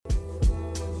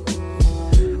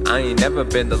I ain't never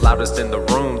been the loudest in the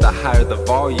room. The higher the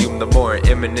volume, the more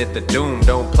imminent the doom.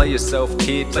 Don't play yourself,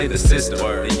 kid, play the system.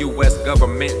 The US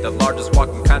government, the largest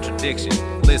walking contradiction.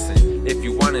 Listen, if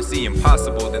you wanna see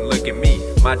impossible, then look at me.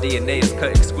 My DNA is cut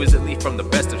exquisitely from the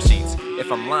best of sheets.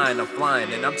 If I'm lying, I'm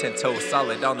flying, and I'm 10 toes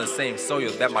solid on the same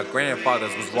soil that my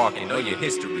grandfathers was walking. Know your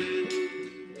history.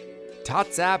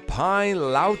 Tatsap Pine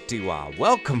Lautiwa.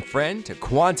 Welcome, friend, to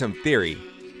Quantum Theory,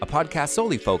 a podcast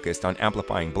solely focused on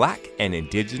amplifying Black and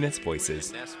Indigenous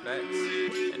voices. And that's facts,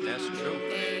 and that's true,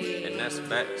 and that's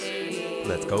facts.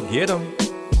 Let's go get them.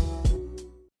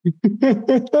 We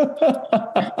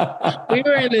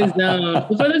were in the zone.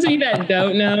 For those of you that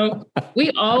don't know, we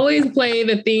always play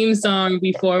the theme song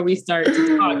before we start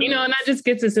to talk, and that just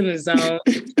gets us in the zone.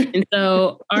 And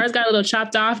so ours got a little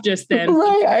chopped off just then.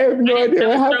 Right, I have no idea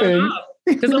what happened.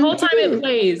 Because the whole time it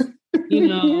plays,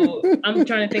 I'm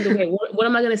trying to think, okay, what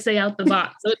am I going to say out the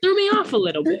box? So it threw me off a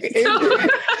little bit.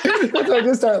 That's why I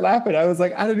just started laughing. I was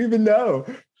like, I don't even know.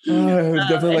 It was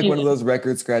definitely like one of those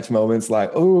record scratch moments,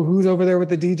 like, oh, who's over there with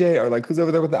the DJ? Or like, who's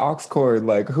over there with the aux cord?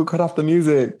 Like, who cut off the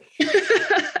music?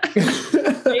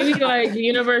 Maybe like the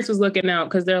universe was looking out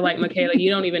because they're like, Michaela,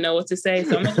 you don't even know what to say.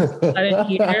 So I'm going to cut it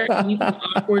here. And you can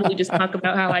awkwardly just talk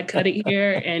about how I cut it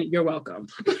here, and you're welcome.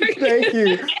 Thank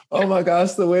you. Oh my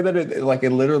gosh, the way that it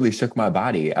literally shook my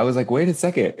body. I was like, wait a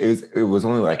second. It was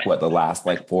only like the last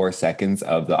 4 seconds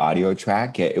of the audio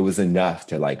track. Yet it was enough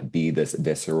to be this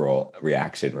visceral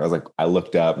reaction. I was like, I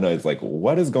looked up and I was like,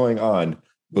 what is going on?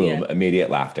 Boom, immediate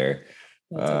laughter.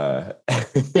 Everything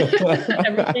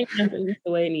happens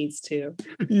the way it needs to.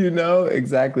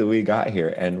 Exactly. We got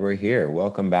here and we're here.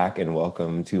 Welcome back and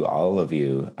welcome to all of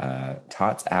you.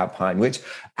 Tots at Pine, which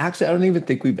actually I don't even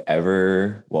think we've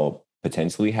ever,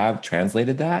 potentially have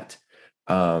translated that.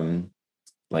 Welcome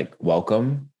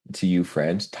to you,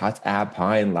 friend. Tots at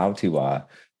Pine Lautiwa.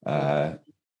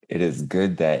 It is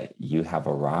good that you have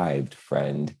arrived,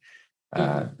 friend.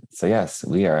 So yes,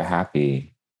 we are happy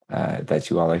that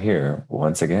you all are here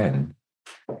once again.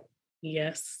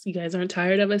 Yes, you guys aren't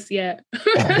tired of us yet.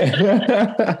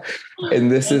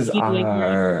 And this is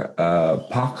our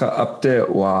Paka Update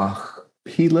Wa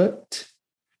Pilot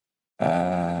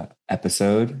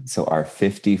episode. So our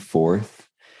 54th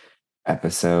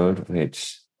episode,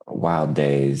 which wild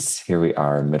days. Here we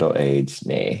are, middle-aged,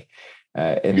 in the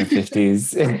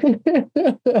 50s.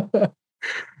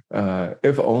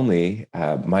 If only.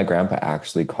 My grandpa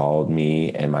actually called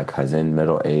me and my cousin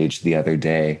middle-aged the other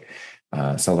day.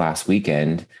 So last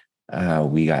weekend,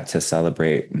 we got to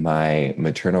celebrate my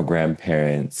maternal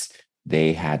grandparents.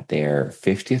 They had their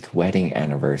 50th wedding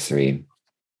anniversary.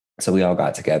 So we all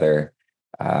got together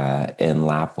in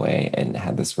Lapway and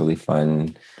had this really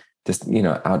fun,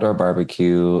 outdoor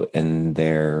barbecue in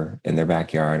their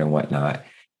backyard and whatnot.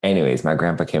 Anyways, my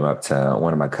grandpa came up to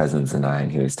one of my cousins and I,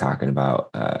 and he was talking about,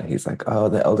 he's like, oh,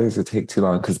 the elders would take too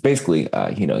long. Because basically,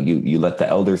 you let the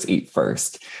elders eat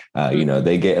first.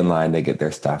 They get in line, they get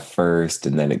their stuff first,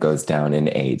 and then it goes down in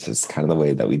age. It's kind of the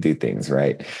way that we do things,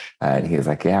 right? And he was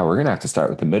like, yeah, we're going to have to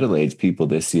start with the middle-aged people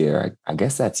this year. I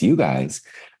guess that's you guys.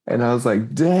 And I was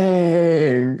like,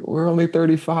 dang, we're only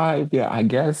 35. Yeah, I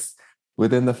guess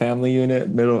within the family unit,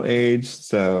 middle-aged.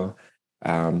 So,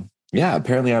 yeah,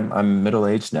 apparently I'm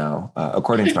middle-aged now,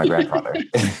 according to my grandfather.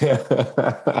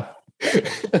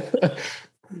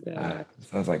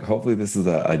 So I was like, hopefully this is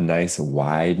a nice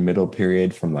wide middle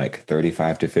period from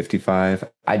 35 to 55.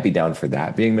 I'd be down for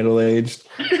that being middle-aged.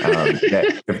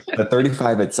 If the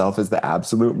 35 itself is the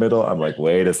absolute middle, I'm like,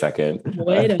 wait a second.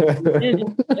 Wait a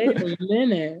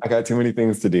minute. I got too many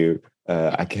things to do.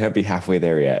 I can't be halfway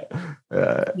there yet.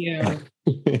 Yeah.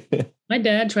 My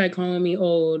dad tried calling me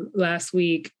old last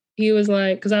week. He was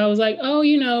like, because I was like, oh,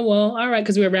 all right,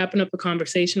 because we were wrapping up a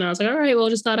conversation. I was like, all right, well,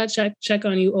 just thought I'd check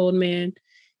on you, old man.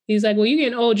 He's like, well, you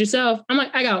getting old yourself. I'm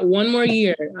like, I got one more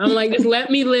year. I'm like, just let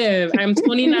me live. I'm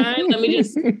 29. Let me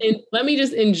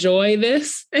just enjoy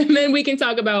this, and then we can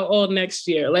talk about old next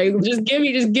year. Just give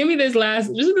me this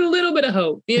last, just a little bit of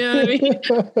hope. You know what I mean?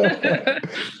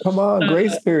 Come on,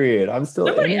 grace period. I'm still.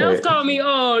 Somebody else called me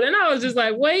old, and I was just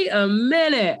like, wait a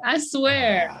minute. I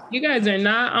swear, you guys are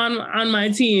not on my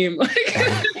team.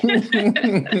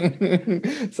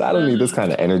 So I don't need this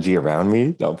kind of energy around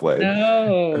me. Don't play.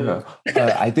 No.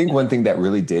 I think one thing that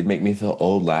really did make me feel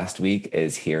old last week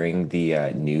is hearing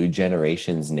the new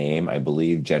generation's name. I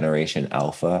believe Generation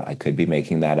Alpha. I could be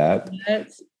making that up.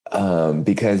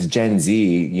 Because Gen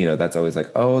Z, that's always like,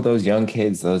 oh, those young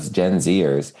kids, those Gen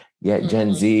Zers. Yet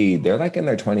Gen Z, they're in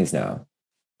their 20s now.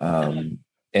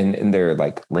 in their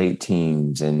like late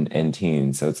teens and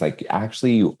teens. So it's like,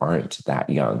 actually, you aren't that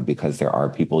young, because there are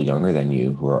people younger than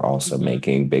you who are also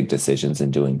making big decisions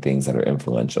and doing things that are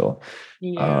influential.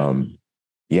 Yeah.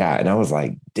 Yeah. And I was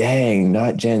like, dang,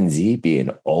 not Gen Z being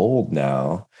old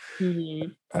now.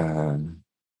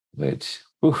 Which,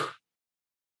 whew,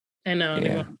 I know.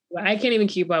 yeah. I can't even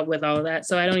keep up with all of that.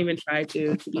 So I don't even try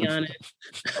to be honest.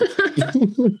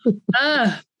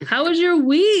 How was your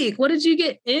week? What did you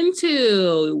get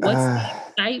into? What's the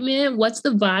excitement? What's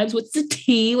the vibes? What's the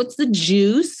tea? What's the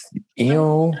juice?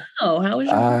 How was your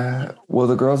week? Well,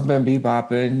 the girls been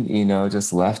bebopping,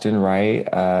 just left and right.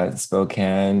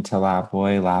 Spokane to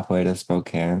Lapwai, Lapwai to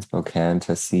Spokane, Spokane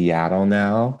to Seattle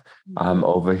now. I'm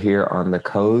over here on the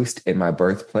coast in my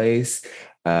birthplace.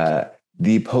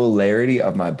 The polarity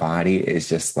of my body is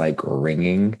just like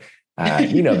ringing,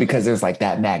 because there's like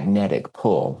that magnetic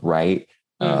pull, right?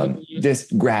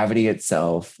 Just gravity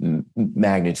itself,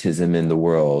 magnetism in the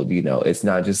world, it's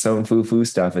not just some foo-foo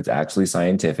stuff. It's actually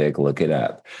scientific. Look it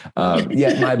up.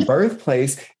 Yet my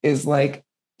birthplace is like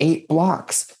 8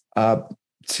 blocks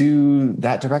to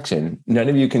that direction. None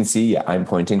of you can see. I'm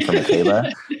pointing from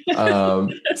Michaela.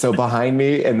 So behind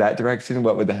me in that direction,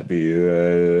 what would that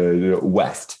be?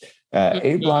 West.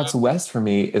 8 blocks west for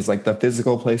me is like the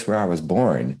physical place where I was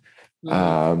born.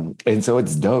 And so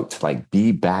it's dope to like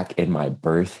be back in my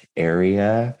birth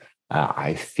area.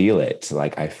 I feel it.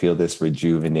 Like I feel this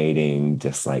rejuvenating,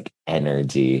 just like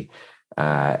energy.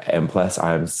 And plus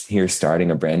I'm here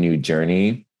starting a brand new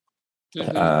journey.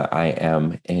 I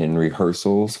am in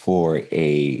rehearsals for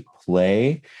a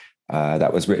play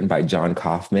that was written by John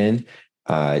Kaufman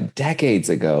decades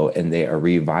ago, and they are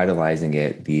revitalizing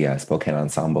it. The Spokane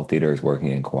Ensemble Theater is working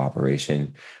in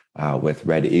cooperation with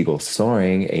Red Eagle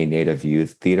Soaring, a Native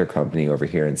youth theater company over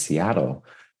here in Seattle.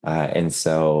 And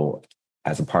so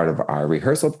as a part of our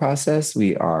rehearsal process,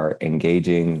 we are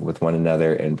engaging with one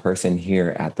another in person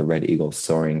here at the Red Eagle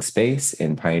Soaring space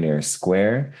in Pioneer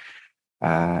Square.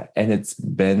 And it's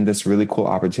been this really cool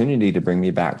opportunity to bring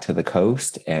me back to the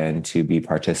coast and to be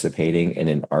participating in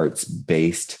an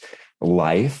arts-based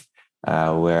life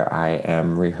where I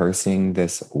am rehearsing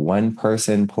this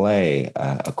one-person play,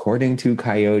 according to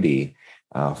Coyote,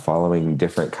 following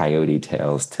different Coyote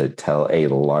tales to tell a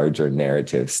larger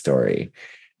narrative story.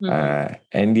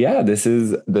 And yeah, this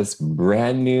is this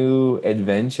brand new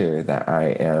adventure that I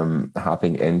am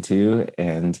hopping into,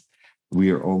 and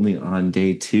we are only on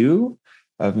day 2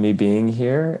 of me being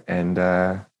here. And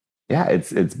yeah,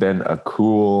 it's been a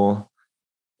cool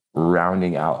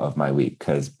rounding out of my week,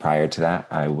 because prior to that,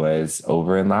 I was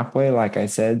over in Lapwai, like I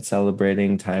said,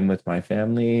 celebrating time with my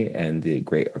family and the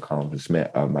great accomplishment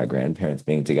of my grandparents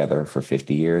being together for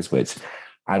 50 years, which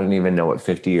I don't even know what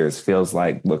 50 years feels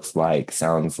like, looks like,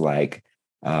 sounds like.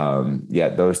 Yeah,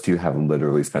 those two have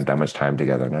literally spent that much time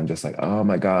together. And I'm just like, oh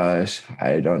my gosh,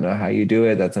 I don't know how you do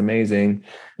it. That's amazing.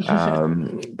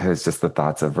 Because just the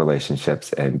thoughts of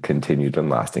relationships and continued and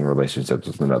lasting relationships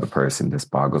with another person just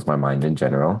boggles my mind in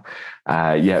general.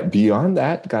 Yeah, beyond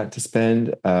that, got to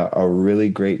spend a really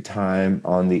great time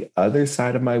on the other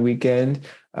side of my weekend,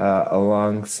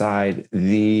 alongside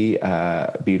the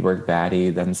beadwork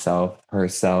baddie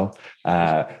herself,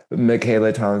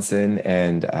 Michaela Thompson,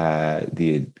 and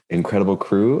the incredible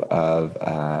crew of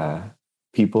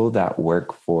people that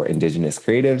work for Indigenous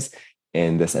creatives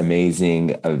in this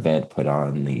amazing event put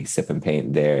on the Sip and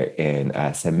Paint there in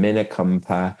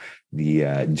Seminecumpa,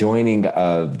 the joining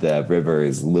of the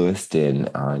rivers Lewiston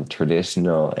on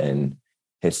traditional and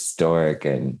historic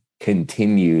and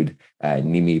continued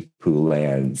Nimipu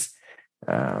lands.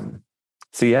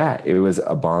 So yeah, it was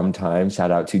a bomb time.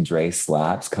 Shout out to Dre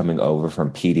Slaps coming over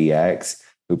from PDX,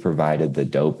 who provided the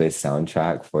dopest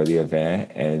soundtrack for the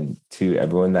event, and to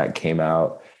everyone that came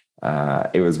out.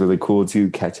 It was really cool to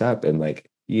catch up and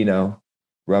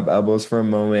rub elbows for a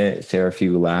moment, share a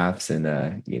few laughs,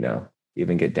 and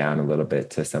even get down a little bit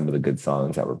to some of the good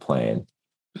songs that were playing.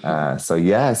 So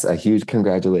yes, a huge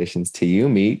congratulations to you,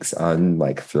 Meeks, on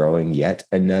throwing yet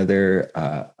another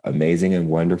amazing and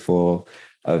wonderful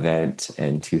event,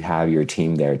 and to have your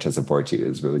team there to support you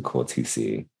is really cool to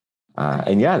see.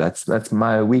 And yeah, that's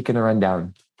my week in a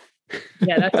rundown.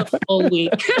 Yeah, that's a full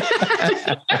week.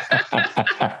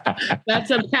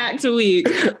 That's a packed week.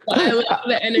 I love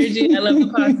the energy. I love the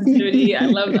positivity. I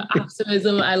love the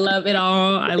optimism. I love it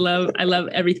all. I love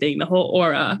everything, the whole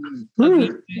aura of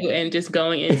you, and just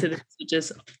going into this with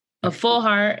just a full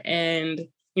heart, and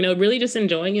really just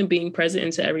enjoying and being present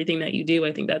into everything that you do.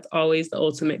 I think that's always the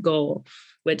ultimate goal,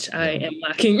 which I am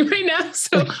lacking right now.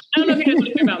 So I don't know if you guys want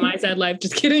to hear about my sad life.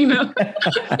 Just kidding. No.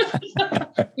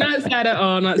 Not sad sad at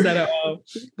all. Not sad at all.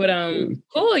 But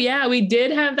cool. Yeah, we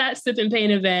did have that Sip and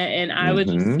Paint event, and I was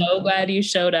just so glad you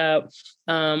showed up.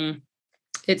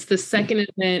 It's the second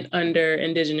event under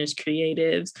Indigenous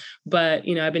Creatives, but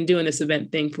I've been doing this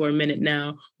event thing for a minute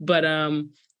now. But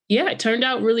yeah, it turned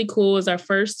out really cool. It was our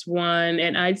first one,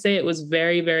 and I'd say it was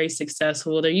very, very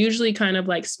successful. They're usually kind of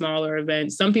like smaller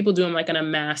events. Some people do them like on a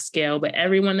mass scale, but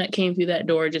everyone that came through that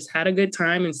door just had a good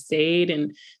time and stayed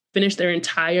and finished their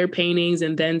entire paintings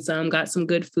and then some, got some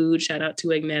good food. Shout out to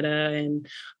Agneta and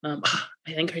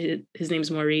I think his name's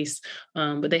Maurice.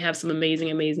 But they have some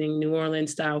amazing, amazing New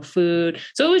Orleans style food.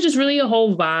 So it was just really a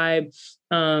whole vibe.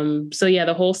 So yeah,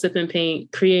 the whole Sip and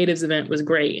Paint Creatives event was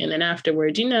great. And then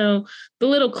afterwards, the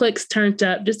little cliques turned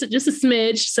up just a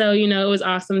smidge. So, it was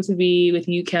awesome to be with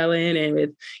you, Kellen, and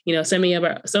with, so many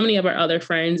of our other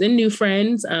friends and new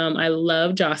friends. I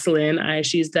love Jocelyn.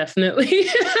 She's definitely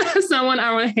someone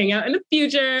I want to hang out in the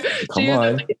future.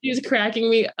 She was cracking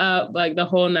me up like the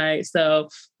whole night. So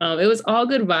it was all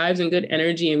good vibes and good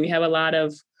energy. And we have a lot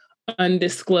of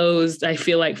undisclosed, I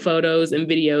feel like, photos and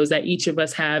videos that each of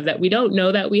us have that we don't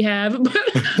know that we have, but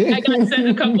I got sent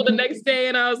a couple the next day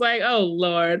and I was like, oh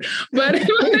Lord, but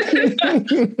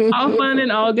all fun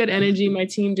and all good energy. My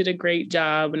team did a great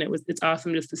job and it's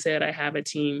awesome just to say that I have a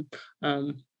team.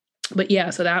 But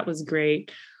yeah, so that was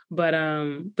great. But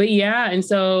yeah, and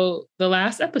so the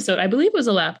last episode, I believe it was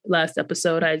the last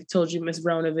episode, I told you Miss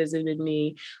Rona visited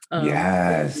me.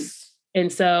 Yes. And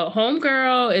so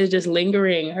homegirl is just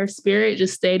lingering. Her spirit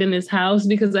just stayed in this house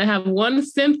because I have one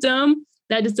symptom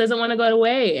that just doesn't want to go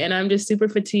away. And I'm just super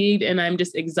fatigued and I'm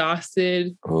just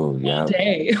exhausted all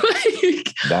day.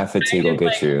 That fatigue will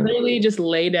get you. Literally just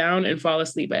lay down and fall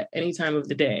asleep at any time of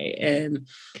the day. And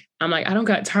I'm like, I don't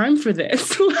got time for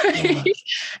this.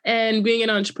 And being an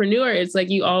entrepreneur, it's like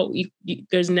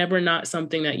there's never not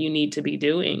something that you need to be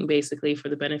doing basically for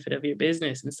the benefit of your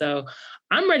business. And so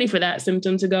I'm ready for that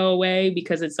symptom to go away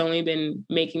because it's only been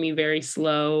making me very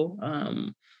slow.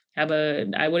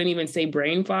 I wouldn't even say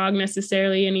brain fog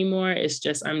necessarily anymore. It's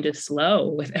just, I'm just slow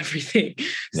with everything.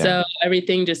 Yeah. So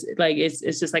everything just like, it's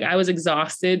just like, I was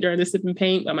exhausted during the Sip and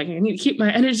Paint. I'm like, I need to keep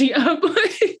my energy up.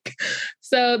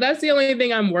 So that's the only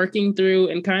thing I'm working through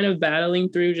and kind of battling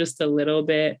through just a little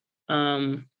bit.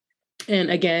 And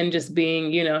again, just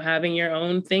being, having your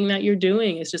own thing that you're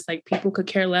doing. It's just like people could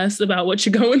care less about what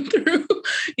you're going through.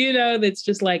 That's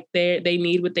just like they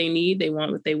need what they need. They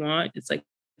want what they want. It's like,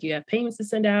 you have payments to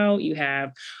send out, you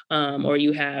have, or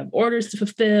you have orders to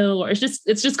fulfill, or it's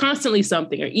just constantly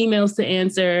something, or emails to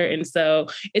answer. And so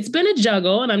it's been a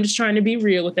juggle, and I'm just trying to be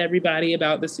real with everybody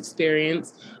about this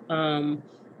experience.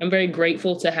 I'm very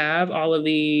grateful to have all of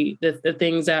the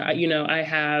things that, I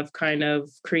have kind of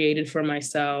created for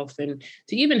myself, and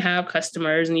to even have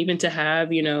customers, and even to have,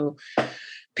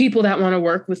 people that want to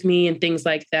work with me and things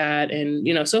like that. And,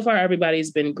 so far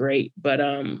everybody's been great, but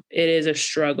it is a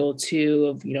struggle too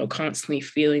of, constantly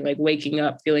feeling like waking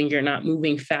up, feeling you're not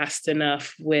moving fast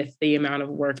enough with the amount of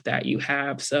work that you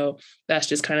have. So that's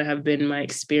just kind of have been my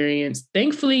experience.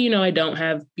 Thankfully, I don't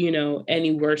have,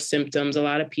 any worse symptoms. A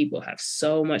lot of people have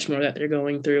so much more that they're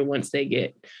going through once they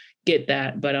get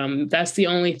that. But that's the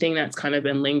only thing that's kind of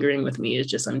been lingering with me is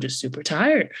just, I'm just super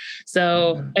tired.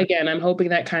 So again, I'm hoping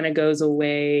that kind of goes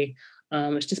away.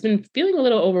 It's just been feeling a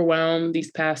little overwhelmed these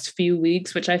past few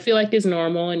weeks, which I feel like is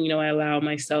normal. And, I allow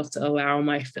myself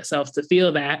to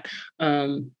feel that.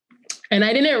 And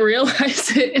I didn't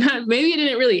realize it. And maybe it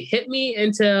didn't really hit me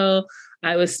until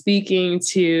I was speaking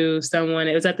to someone.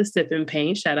 It was at the Sip and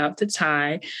Paint. Shout out to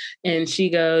Ty. And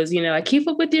she goes, I keep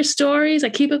up with your stories. I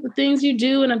keep up with things you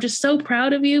do. And I'm just so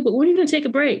proud of you. But when are you going to take a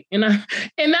break? And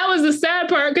that was the sad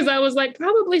part, because I was like,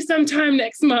 probably sometime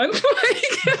next month.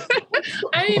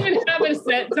 I didn't even have a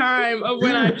set time of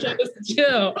when I chose to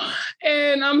chill.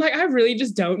 And I'm like, I really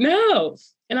just don't know.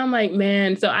 And I'm like,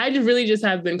 man, so I just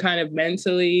have been kind of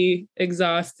mentally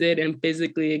exhausted and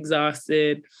physically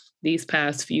exhausted these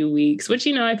past few weeks, which,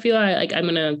 I feel like I'm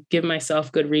going to give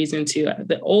myself good reason to.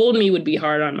 The old me would be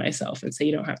hard on myself and say,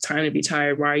 you don't have time to be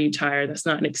tired. Why are you tired? That's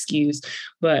not an excuse,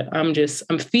 but I'm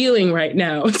feeling right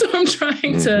now. So I'm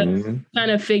trying to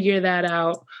kind of figure that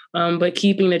out, but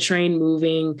keeping the train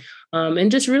moving,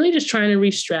 and just really just trying to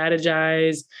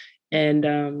re-strategize and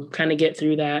kind of get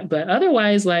through that. But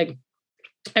otherwise, like,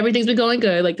 everything's been going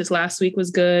good. Like, this last week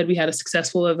was good. We had a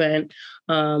successful event.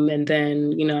 And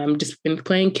then, I'm just been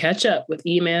playing catch up with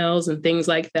emails and things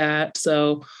like that.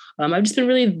 So I've just been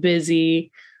really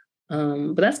busy.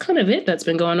 But that's kind of it that's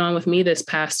been going on with me this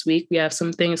past week. We have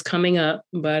some things coming up,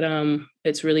 but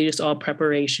it's really just all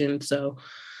preparation. So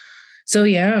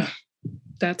yeah,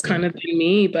 that's kind of been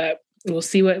me. But we'll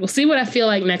see what I feel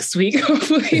like next week.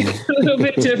 Hopefully it's a little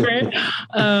bit different.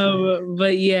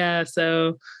 But yeah,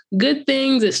 so good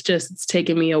things. It's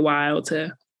taken me a while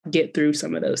to get through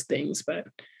some of those things, but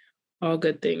all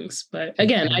good things. But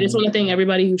again, I just want to thank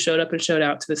everybody who showed up and showed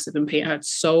out to the Sip and Paint. I had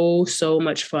so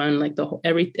much fun. Like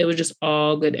it was just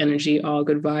all good energy, all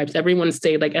good vibes. Everyone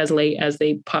stayed like as late as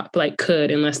they could,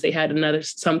 unless they had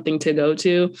something to go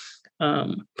to.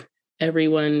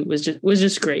 Everyone was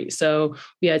just great. So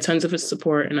we had tons of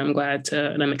support, and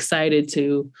I'm excited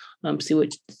to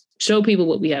show people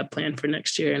what we have planned for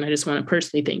next year. And I just want to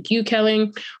personally thank you,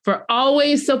 Kelly, for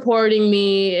always supporting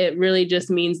me. It really just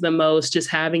means the most.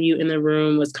 Just having you in the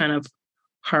room was kind of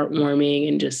heartwarming,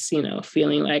 and just,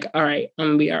 feeling like, all right, I'm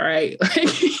gonna be all right.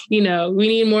 We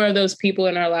need more of those people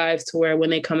in our lives to where when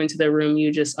they come into the room,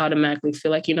 you just automatically feel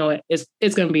like, what,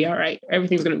 it's gonna be all right.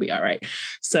 Everything's gonna be all right.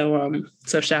 So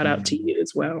shout out to you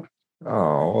as well.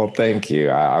 Oh, well, thank you.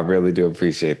 I really do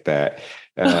appreciate that.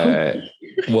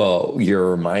 Well,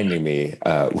 you're reminding me,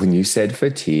 when you said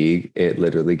fatigue, it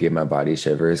literally gave my body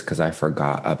shivers because I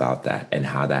forgot about that and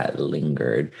how that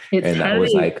lingered. That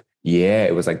was like,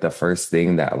 it was like the first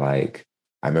thing that like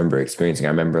I remember experiencing. I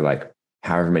remember like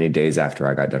however many days after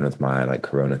I got done with my like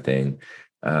Corona thing.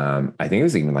 I think it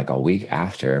was even like a week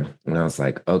after, and I was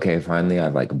like, okay, finally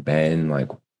I've like been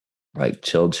like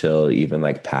chill, even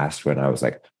like past when I was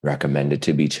like recommended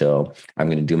to be chill. I'm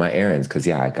going to do my errands because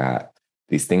I got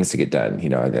these things to get done.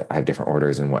 I have different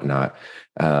orders and whatnot.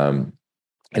 And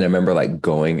I remember like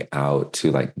going out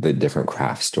to like the different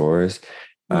craft stores,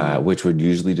 which would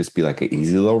usually just be like an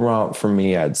easy little romp for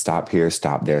me. I'd stop here,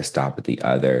 stop there, stop at the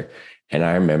other. And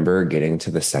I remember getting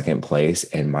to the second place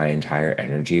and my entire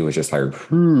energy was just like,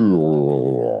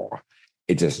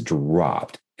 it just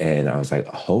dropped. And I was like,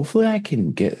 hopefully I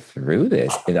can get through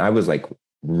this. And I was like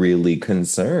really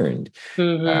concerned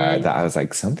that I was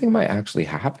like, something might actually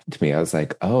happen to me. I was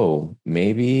like, oh,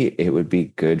 maybe it would be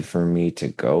good for me to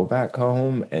go back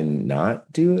home and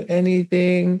not do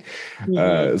anything.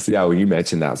 So when you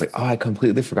mentioned that, I was like, oh, I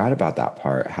completely forgot about that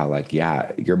part. How like,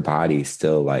 your body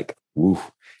still like,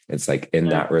 woof. It's like in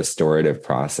that restorative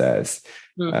process,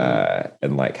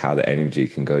 and like how the energy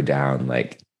can go down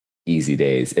like easy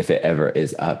days if it ever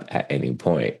is up at any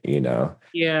point.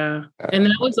 Yeah. And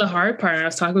that was the hard part. I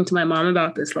was talking to my mom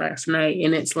about this last night,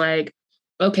 and it's like,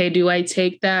 okay, do I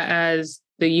take that as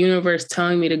the universe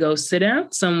telling me to go sit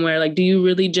down somewhere? Like, do you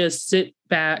really just sit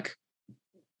back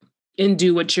and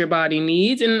do what your body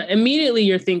needs? And immediately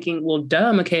you're thinking, well,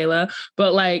 duh, Michaela.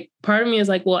 But like, part of me is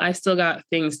like, well, I still got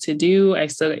things to do. I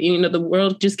still, the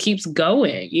world just keeps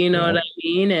going, what I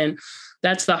mean? And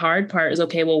that's the hard part is,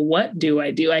 okay, well, what do I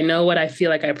do? I know what I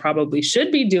feel like I probably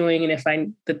should be doing.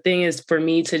 And the thing is for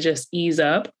me to just ease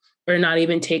up or not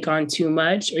even take on too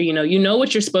much, or, you know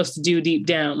what you're supposed to do deep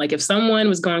down. Like if someone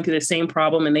was going through the same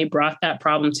problem and they brought that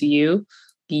problem to you,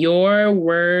 your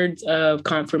words of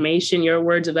confirmation, your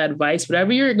words of advice,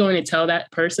 whatever you're going to tell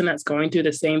that person that's going through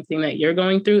the same thing that you're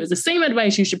going through is the same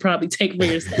advice you should probably take for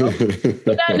yourself.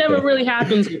 But that never really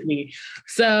happens with me.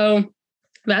 So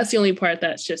that's the only part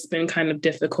that's just been kind of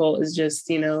difficult is just,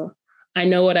 I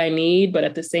know what I need, but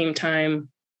at the same time,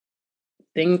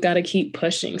 things got to keep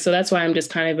pushing. So that's why I'm just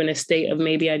kind of in a state of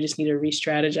maybe I just need to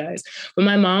re-strategize. But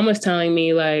my mom was telling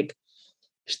me like,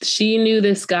 she knew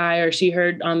this guy, or she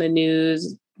heard on the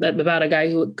news about a guy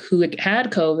who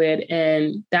had COVID,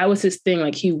 and that was his thing.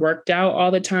 Like he worked out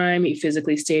all the time. He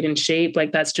physically stayed in shape.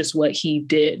 Like that's just what he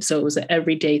did. So it was an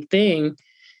everyday thing.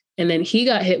 And then he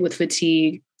got hit with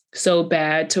fatigue so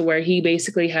bad to where he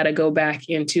basically had to go back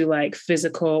into like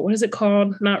physical, what is it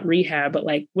called? Not rehab, but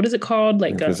like, what is it called?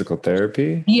 Like physical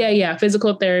therapy? Yeah.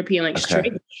 Physical therapy and like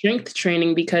strength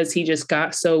training, because he just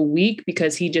got so weak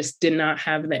because he just did not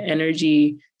have the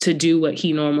energy to do what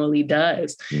he normally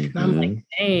does. And I'm like,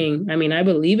 dang, I mean, I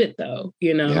believe it though,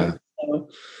 Yeah. So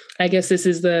I guess this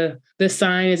is the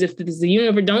sign, is if the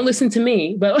universe, don't listen to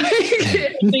me, but like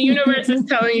if the universe is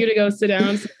telling you to go sit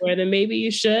down somewhere, then maybe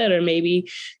you should, or maybe,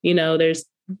 there's,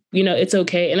 it's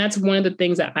okay. And that's one of the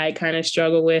things that I kind of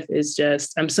struggle with is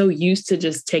just, I'm so used to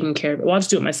just taking care of it. Well, I'll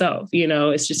just do it myself.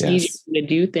 It's just easier to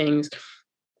do things.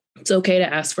 It's okay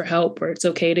to ask for help, or it's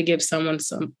okay to give someone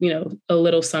some, a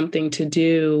little something to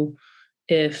do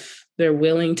if they're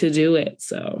willing to do it.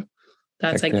 So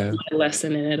that's my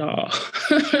lesson in it all.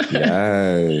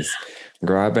 Yes.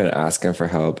 Girl, I've been asking for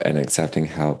help and accepting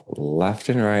help left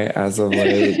and right as of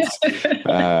late.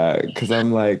 Because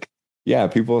I'm like,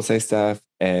 people say stuff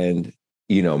and,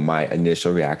 my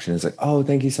initial reaction is like, oh,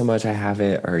 thank you so much. I have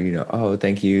it. Or, oh,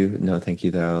 thank you. No, thank you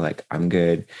though. Like, I'm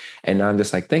good. And I'm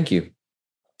just like, thank you.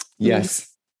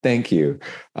 Yes. Thank you.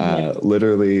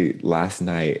 Literally last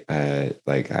night,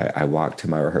 I walked to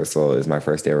my rehearsal. It was my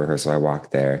first day of rehearsal. I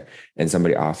walked there and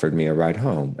somebody offered me a ride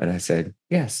home. And I said,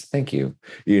 yes, thank you.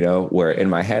 Where in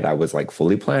my head, I was like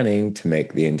fully planning to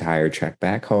make the entire trek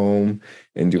back home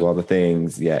and do all the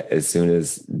things. Yet as soon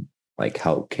as like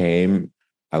help came,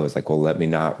 I was like, well, let me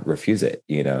not refuse it,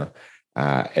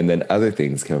 and then other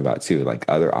things came about too, like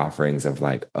other offerings of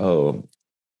like, oh,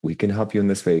 we can help you in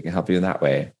this way. We can help you in that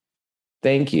way.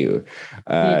 Thank you.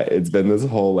 It's been this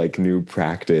whole like new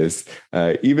practice,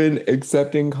 even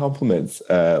accepting compliments.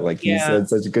 Like you said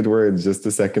such good words just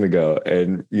a second ago.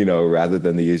 And, rather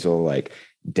than the usual like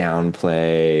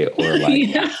downplay or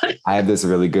like, I have this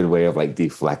really good way of like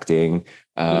deflecting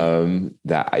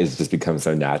that has just become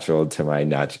so natural to my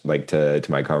to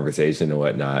my conversation and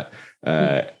whatnot.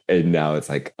 And now it's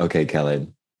like, okay,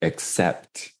 Kellen,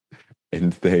 accept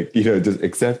and think, just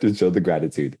accept and show the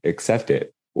gratitude, accept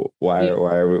it. Why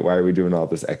are we doing all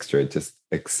this extra? Just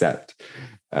accept.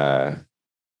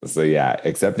 So yeah,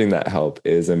 accepting that help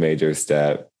is a major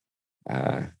step.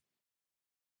 I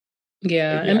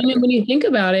mean, when you think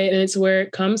about it, and it's where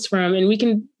it comes from, and we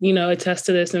can, attest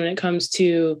to this when it comes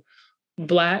to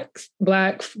Black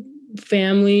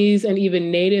families and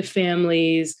even Native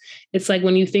families. It's like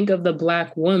when you think of the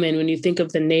Black woman, when you think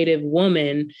of the Native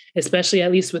woman, especially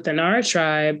at least within our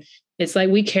tribe, it's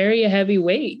like we carry a heavy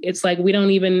weight. It's like we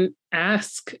don't even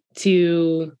ask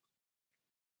to.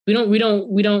 We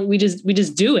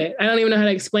just do it. I don't even know how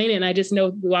to explain it. And I just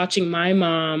know watching my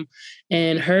mom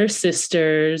and her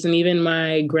sisters and even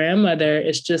my grandmother,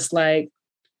 it's just like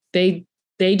they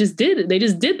just did it. They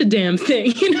just did the damn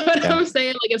thing. You know what I'm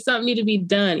saying? Like if something needed to be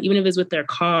done, even if it's with their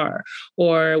car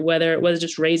or whether it was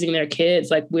just raising their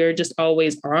kids, like we're just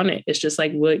always on it. It's just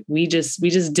like we just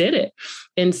did it.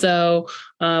 And so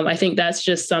I think that's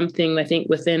just something I think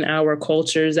within our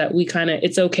cultures that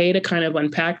it's okay to kind of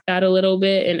unpack that a little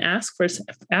bit and ask for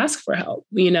help.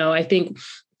 I think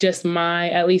just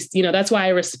at least, that's why I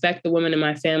respect the women in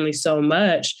my family so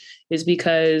much, is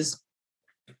because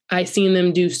I seen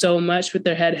them do so much with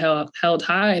their head held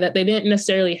high that they didn't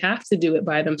necessarily have to do it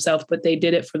by themselves, but they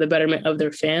did it for the betterment of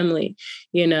their family,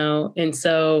 And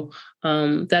so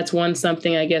that's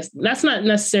something, I guess, that's not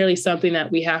necessarily something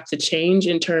that we have to change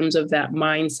in terms of that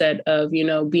mindset of,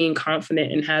 being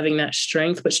confident and having that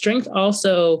strength. But strength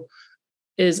also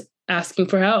is asking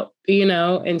for help,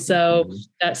 and so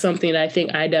that's something that I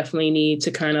think I definitely need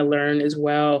to kind of learn as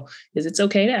well, is it's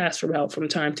okay to ask for help from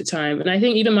time to time. And I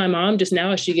think even my mom just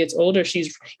now, as she gets older,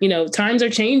 she's, times are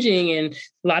changing and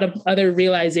a lot of other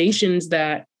realizations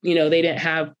that, they didn't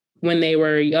have when they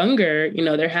were younger,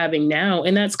 they're having now,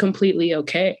 and that's completely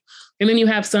okay. And then you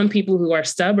have some people who are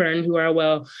stubborn, who are,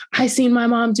 well, I seen my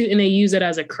mom do, and they use it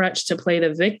as a crutch to play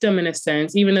the victim in a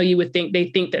sense, even though you would think they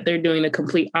think that they're doing the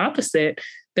complete opposite.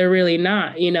 They're really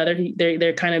not,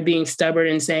 they're kind of being stubborn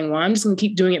and saying, well, I'm just going to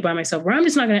keep doing it by myself, or I'm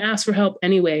just not going to ask for help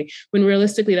anyway. When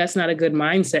realistically, that's not a good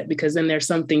mindset, because then there's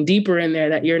something deeper in there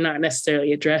that you're not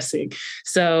necessarily addressing.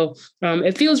 So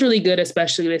it feels really good,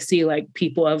 especially to see like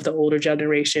people of the older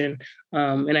generation.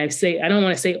 And I don't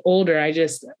want to say older. I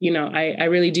just, I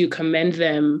really do commend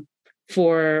them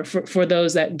for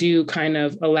those that do kind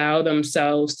of allow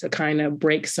themselves to kind of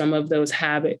break some of those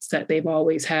habits that they've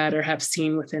always had or have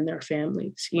seen within their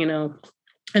families, And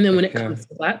then when it comes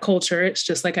to Black culture, it's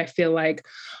just like, I feel like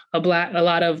a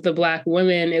lot of the Black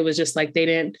women, it was just like they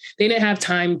didn't have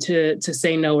time to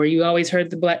say no. Or you always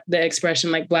heard the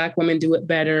expression like Black women do it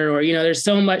better, or there's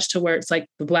so much to where it's like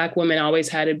the Black woman always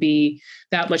had to be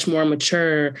that much more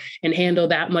mature and handle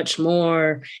that much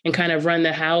more and kind of run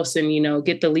the house and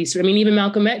get the least. I mean, even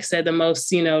Malcolm X said the most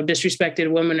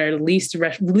disrespected woman, or the least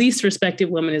respected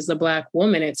woman, is the Black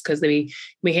woman. It's because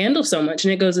we handle so much,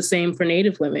 and it goes the same for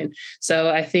Native women. So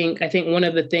I think one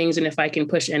of the things, and if I can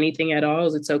push anything at all,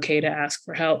 is it's okay to ask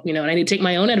for help, and I need to take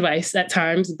my own advice at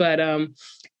times, but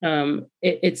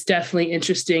it's definitely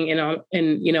interesting and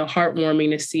heartwarming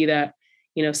to see that,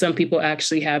 some people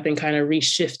actually have been kind of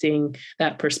reshifting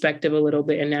that perspective a little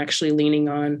bit and actually leaning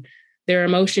on their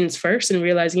emotions first and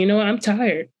realizing, I'm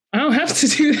tired. I don't have to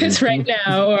do this right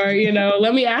now, or,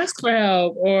 let me ask for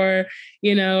help, or,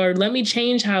 or let me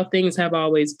change how things have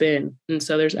always been. And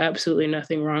so there's absolutely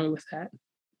nothing wrong with that.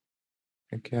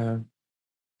 Okay.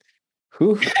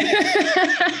 This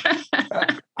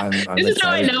is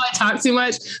how I know I talk too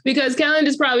much, because Kellen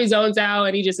just probably zones out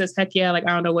and he just says, heck yeah, like, I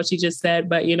don't know what she just said,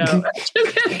 but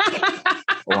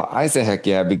Well, I say heck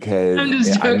yeah,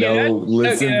 because I know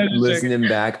listening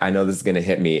back, I know this is going to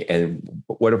hit me. And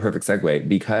what a perfect segue,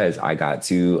 because I got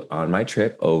to, on my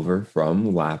trip over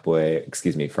from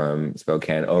from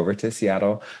Spokane over to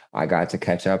Seattle, I got to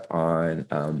catch up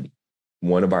on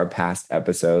one of our past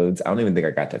episodes. I don't even think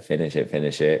I got to finish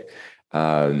it.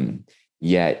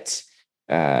 Yet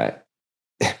I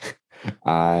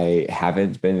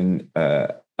haven't been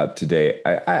up to date.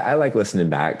 I like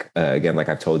listening back. Again, like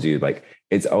I've told you, like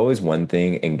it's always one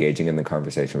thing engaging in the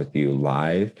conversation with you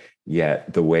live,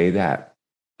 yet the way that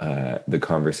the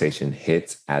conversation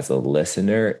hits as a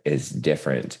listener is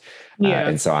different. Yeah.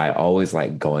 And so I always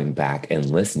like going back and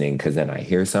listening, because then I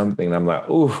hear something and I'm like,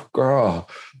 oh, girl,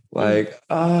 like,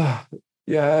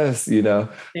 yes,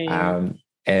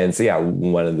 and so, yeah,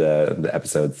 one of the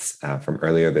episodes from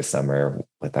earlier this summer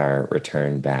with our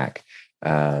return back,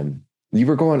 you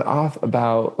were going off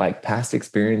about like past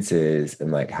experiences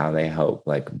and like how they help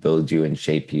like build you and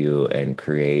shape you and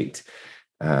create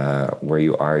where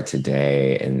you are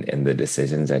today and the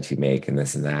decisions that you make and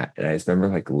this and that. And I just remember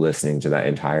like listening to that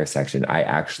entire section. I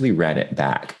actually ran it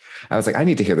back. I was like, I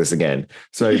need to hear this again.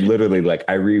 So I literally like,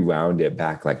 I rewound it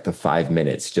back like the 5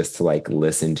 minutes just to like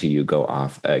listen to you go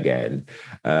off again,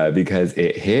 because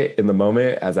it hit in the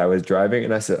moment as I was driving.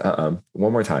 And I said,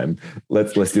 one more time,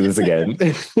 let's do this again.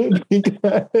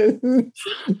 Because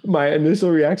my initial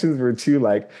reactions were too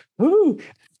like, ooh,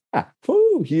 I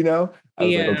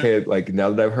was like, okay, like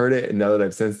now that I've heard it and now that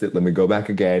I've sensed it, let me go back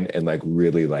again and like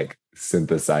really like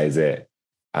synthesize it.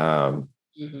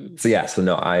 So yeah, so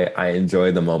no, I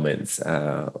enjoy the moments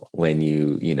when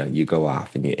you go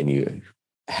off and you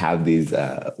have these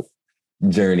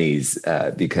journeys,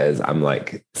 because I'm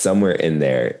like somewhere in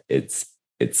there, it's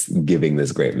giving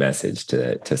this great message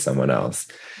to someone else.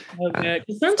 Okay.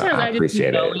 Sometimes I just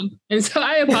appreciate it, and so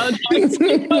I apologize. If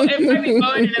I be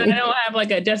going and I don't have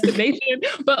like a destination,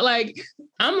 but like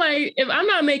I'm like, if I'm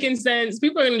not making sense,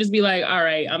 people are gonna just be like, "All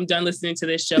right, I'm done listening to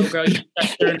this show, girl."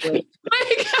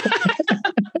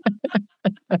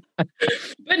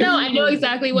 But no, I know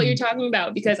exactly what you're talking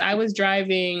about, because I was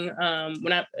driving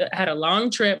when I had a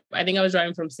long trip. I think I was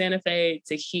driving from Santa Fe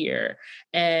to here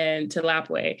and to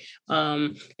Lapwai.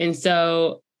 And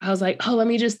so I was like, oh, let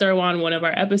me just throw on one of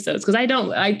our episodes, because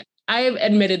I've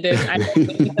admitted this.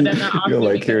 You're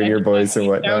like hearing your voice and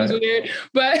whatnot. Sounds weird,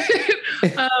 but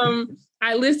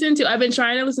I've been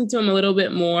trying to listen to them a little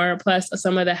bit more, plus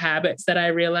some of the habits that I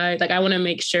realized, like I want to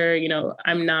make sure,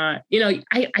 I'm not,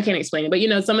 I can't explain it,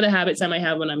 but some of the habits I might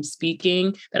have when I'm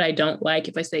speaking that I don't like,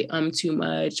 if I say too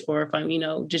much, or if I'm,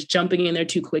 just jumping in there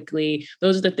too quickly,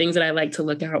 those are the things that I like to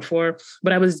look out for.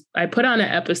 But I put on an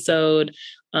episode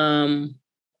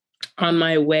on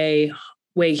my way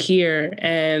here,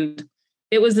 and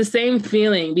it was the same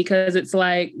feeling, because it's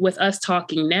like with us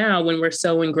talking now, when we're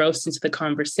so engrossed into the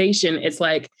conversation, it's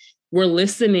like we're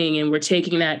listening and we're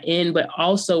taking that in, but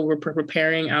also we're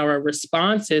preparing our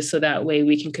responses so that way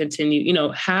we can continue,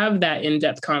 have that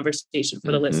in-depth conversation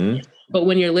for the listener. But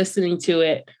when you're listening to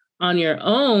it on your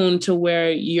own, to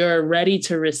where you're ready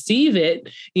to receive it,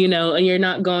 and you're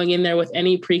not going in there with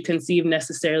any preconceived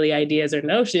necessarily ideas or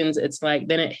notions, it's like,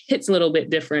 then it hits a little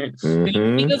bit different.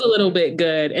 It feels a little bit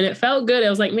good. And it felt good. I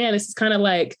was like, man, this is kind of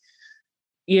like,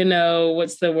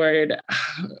 what's the word?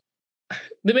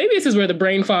 Maybe this is where the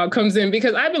brain fog comes in,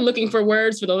 because I've been looking for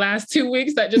words for the last 2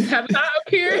 weeks that just have not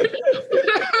appeared.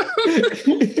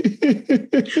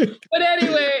 But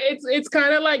anyway, it's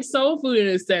kind of like soul food in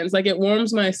a sense. Like it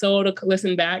warms my soul to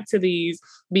listen back to these,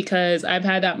 because I've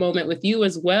had that moment with you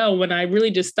as well, when I really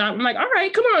just stopped. I'm like, all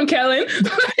right, come on, Kellen.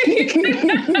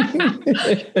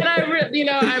 And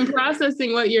I'm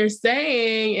processing what you're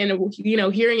saying and,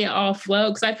 hearing it all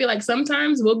flow. Because I feel like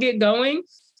sometimes we'll get going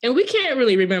and we can't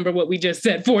really remember what we just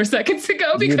said 4 seconds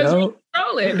ago, because we're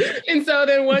scrolling. And so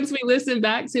then once we listen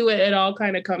back to it, it all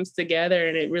kind of comes together.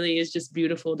 And it really is just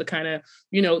beautiful to kind of,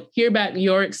 hear back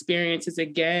your experiences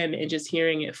again and just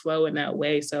hearing it flow in that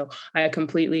way. So I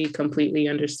completely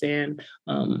understand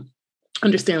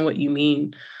what you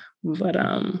mean.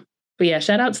 But yeah,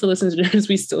 shout out to the listeners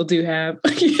we still do have.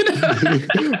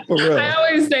 I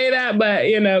always say that, but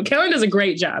Kellen does a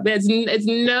great job. It's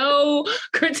no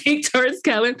critique towards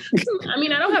Kellen. I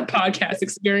mean, I don't have podcast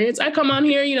experience. I come on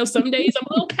here, some days I'm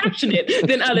a little passionate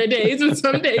than other days, and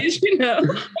some days,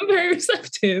 I'm very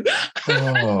receptive.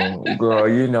 Oh,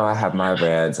 girl, I have my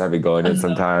rants. I be going in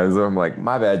sometimes. I'm like,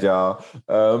 my bad, y'all.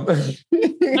 But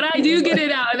I do get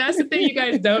it out, and that's the thing you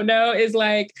guys don't know is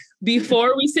like,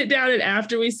 before we sit down and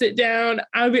after we sit down,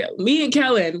 me and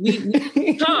Kellen,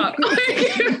 we talk.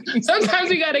 Sometimes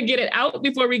we got to get it out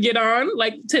before we get on.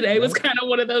 Like today was kind of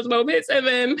one of those moments. And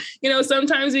then,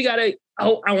 sometimes we got to,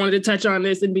 I wanted to touch on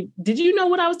this. And did you know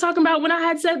what I was talking about when I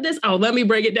had said this? Oh, let me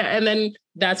break it down. And then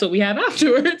that's what we have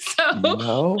afterwards. So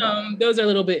No. those are a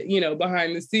little bit,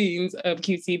 behind the scenes of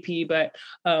QCP, but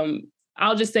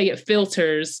I'll just say it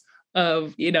filters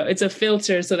it's a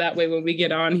filter. So that way when we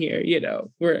get on here,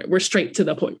 we're straight to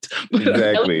the point.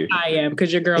 Exactly. I am,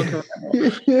 because your girl can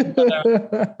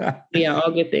rebel. Yeah,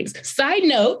 all good things. Side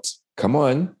note. Come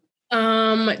on.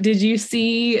 Did you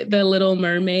see The Little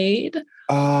Mermaid?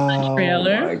 Oh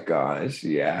trailer? my gosh,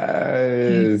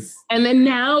 yes. And then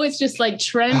now it's just like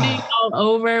trending all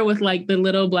over with like the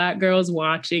little Black girls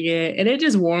watching it. And it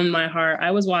just warmed my heart.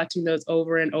 I was watching those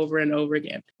over and over and over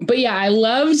again. But yeah, I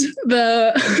loved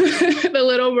the the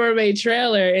Little Mermaid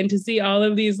trailer, and to see all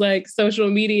of these like social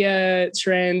media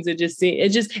trends, it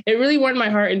really warmed my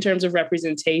heart in terms of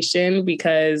representation,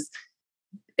 because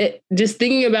just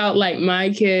thinking about like my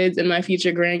kids and my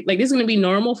future like this is going to be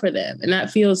normal for them. And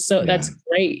that feels that's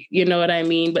great. You know what I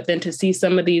mean? But then to see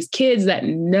some of these kids that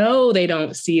know they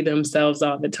don't see themselves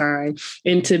all the time,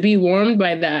 and to be warmed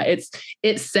by that,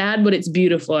 it's sad, but it's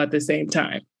beautiful at the same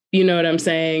time. You know what I'm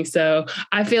saying? So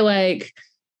I feel like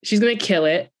she's going to kill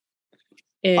it.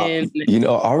 And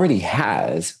already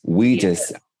has. We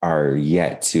just are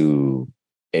yet to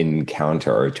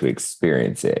encounter or to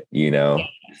experience it,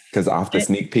 because off the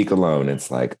sneak peek alone,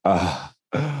 it's like, it's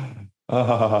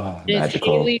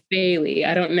magical. Hailey Bailey.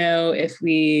 I don't know if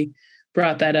we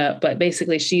brought that up, but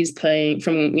basically she's playing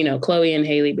from, Chloe and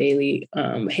Hailey Bailey,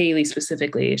 Hailey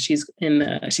specifically, she's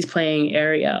playing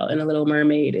Ariel in A Little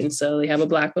Mermaid. And so they have a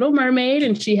Black Little Mermaid,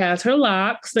 and she has her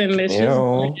locks, and it's just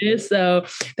gorgeous. So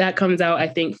that comes out, I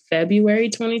think, February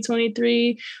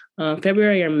 2023.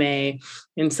 February or May.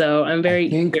 And so I'm very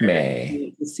eager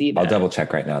May to see that. I'll double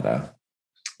check right now though.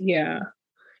 Yeah.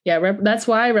 That's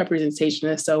why representation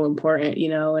is so important,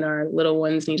 and our little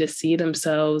ones need to see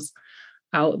themselves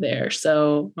out there.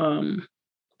 So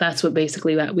that's what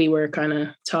basically that we were kind of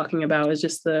talking about, is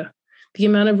just the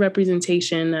amount of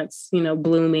representation that's,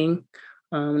 blooming.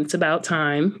 It's about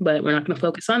time, but we're not going to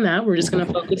focus on that. We're just going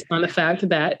to focus on the fact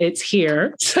that it's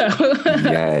here. So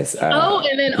yes.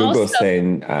 And then Google also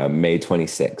saying May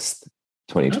 26th,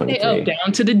 2023. Okay,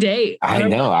 down to the date. I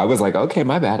know. I was like, okay,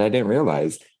 my bad. I didn't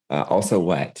realize. Also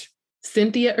what?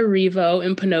 Cynthia Erivo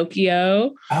in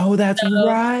Pinocchio. Oh, that's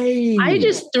right. I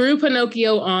just threw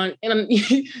Pinocchio on, and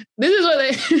this is what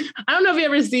I don't know if you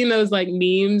ever seen those like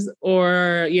memes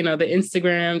or, the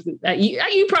Instagrams.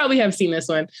 You probably have seen this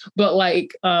one, but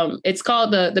like, it's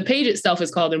called, the page itself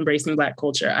is called Embracing Black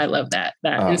Culture. I love that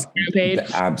Instagram page.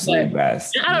 The absolute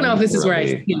best. I don't know if this is where I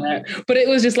see that, but it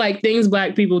was just like things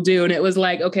Black people do. And it was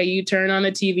like, okay, you turn on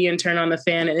the TV and turn on the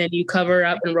fan, and then you cover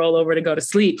up and roll over to go to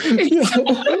sleep.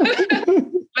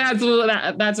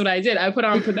 That's what I did. I put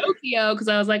on Pinocchio because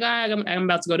I was like, I'm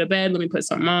about to go to bed. Let me put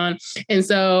something on. And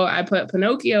so I put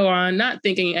Pinocchio on, not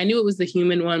thinking, I knew it was the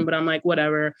human one, but I'm like,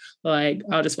 whatever, like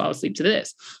I'll just fall asleep to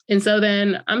this. And so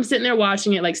then I'm sitting there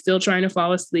watching it, like still trying to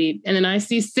fall asleep. And then I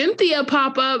see Cynthia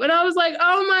pop up, and I was like,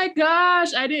 oh my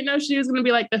gosh, I didn't know she was going to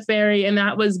be like the fairy. And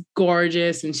that was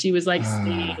gorgeous. And she was like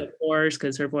singing, of course,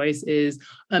 because her voice is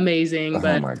amazing.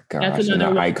 But oh my gosh, that's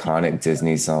another iconic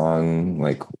Disney song,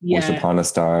 like Wish Upon a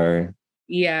Star.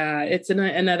 Yeah, it's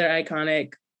another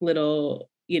iconic little,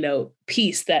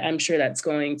 piece that I'm sure that's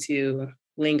going to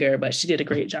linger, but she did a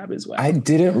great job as well. I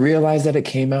didn't realize that it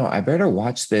came out. I better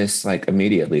watch this like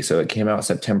immediately. So it came out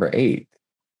September 8th.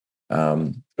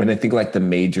 And I think like the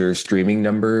major streaming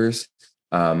numbers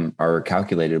are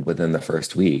calculated within the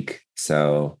first week.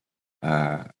 So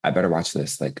I better watch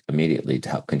this like immediately to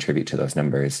help contribute to those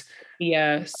numbers.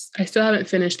 Yes. I still haven't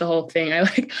finished the whole thing. I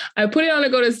put it on to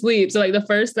go to sleep. So like the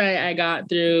first night I got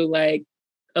through like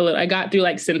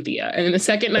Cynthia. And then the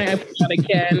second night I put it on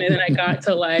again. And then I got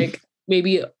to like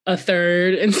maybe a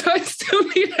third. And so I still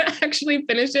need to actually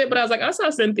finish it. But I was like, I saw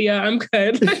Cynthia. I'm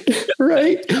good.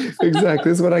 Right.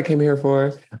 Exactly. This is what I came here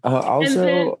for. I was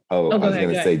going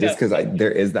to say, just because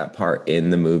there is that part in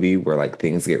the movie where like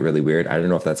things get really weird. I don't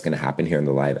know if that's going to happen here in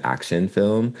the live action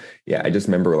film. Yeah. I just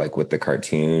remember like with the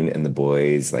cartoon and the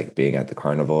boys like being at the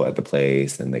carnival at the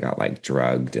place, and they got like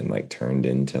drugged and like turned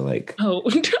into like. Oh,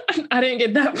 I didn't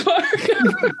get that far.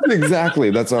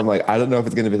 Exactly. That's why I'm like, I don't know if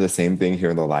it's going to be the same thing here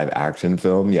in the live action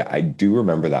film. Yeah. I do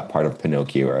remember that part of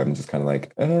Pinocchio where I'm just kind of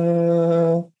like,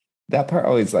 that part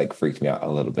always like freaked me out a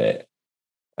little bit.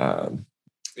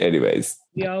 Anyways,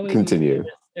 continue.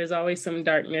 There's always some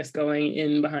darkness going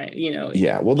in behind,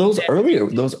 Yeah. Well, those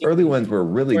early ones were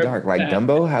really dark. Like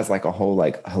Dumbo has like a whole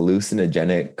like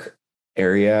hallucinogenic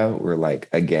area where like,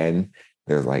 again,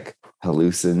 there's like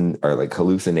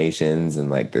hallucinations, and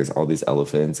like there's all these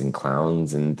elephants and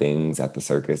clowns and things at the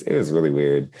circus. It was really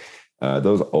weird.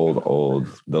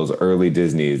 those early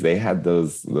Disneys, they had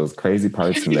those crazy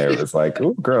parts in there. It was like,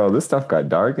 oh, girl, this stuff got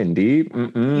dark and deep.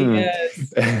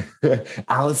 Yes.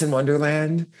 Alice in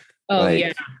Wonderland. Oh,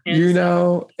 like,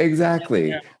 yeah. Exactly.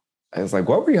 Yeah. I was like,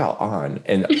 what were y'all on?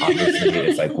 And obviously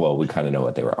it's like, well, we kind of know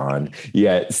what they were on.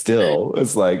 Yet still,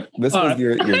 it's like, this was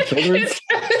your children's.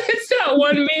 It's that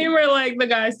one meme where like the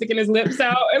guy sticking his lips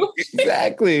out.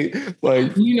 Exactly.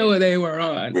 Like, you know what they were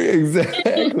on.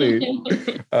 Exactly.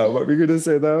 What were you going to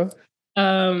say though?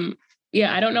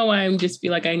 Yeah, I don't know why I just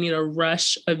feel like I need a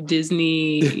rush of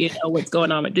Disney, what's going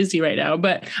on with Disney right now.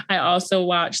 But I also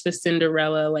watched the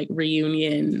Cinderella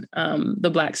reunion, the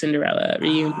Black Cinderella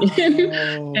reunion.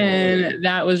 Oh. And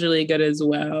that was really good as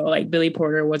well. Like Billy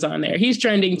Porter was on there. He's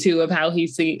trending too of how he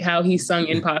sung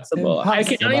Impossible. I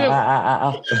can't even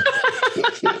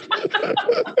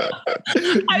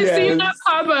I've seen that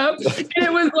pop up. And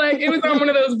it was on one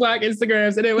of those Black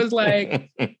Instagrams, and it was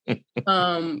like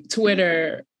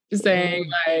Twitter saying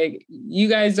like, you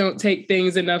guys don't take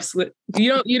things you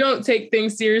don't take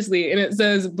things seriously, and it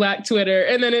says Black Twitter,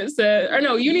 and then it says, or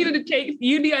no, you need to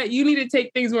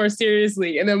take things more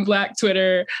seriously, and then Black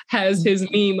Twitter has his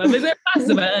meme of, is it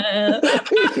possible?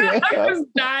 I was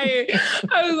dying.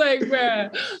 I was like,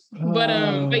 bruh.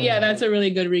 But yeah, that's a really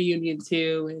good reunion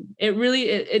too, and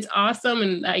it's awesome,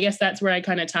 and I guess that's where I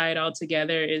kind of tie it all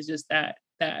together, is just that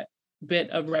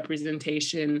bit of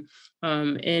representation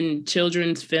in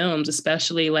children's films,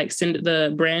 especially like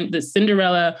the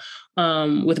Cinderella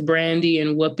with Brandy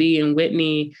and Whoopi and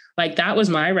Whitney. Like that was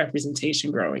my representation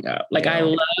growing up. Like I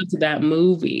loved that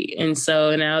movie. And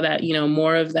so now that,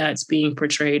 more of that's being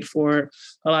portrayed for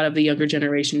a lot of the younger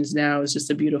generations now is just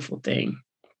a beautiful thing.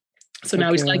 So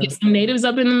now we just get some natives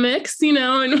up in the mix, and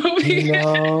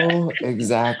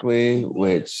exactly,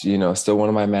 which, still one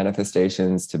of my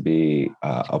manifestations to be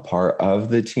a part of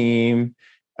the team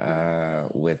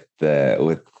with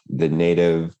the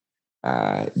native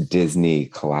Disney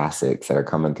classics that are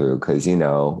coming through. Cause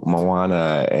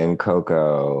Moana and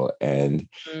Coco and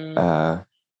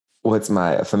what's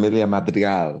my Familia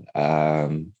Madrigal,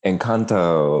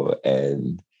 Encanto,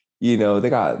 and they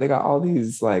got all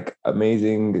these like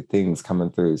amazing things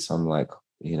coming through. So I'm like,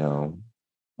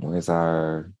 where's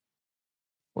ours?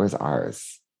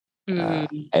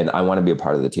 And I want to be a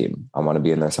part of the team. I want to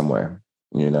be in there somewhere,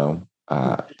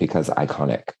 because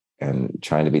iconic and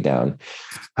trying to be down.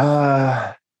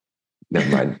 Never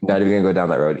mind. Not even gonna go down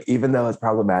that road, even though it's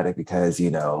problematic because,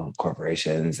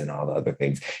 corporations and all the other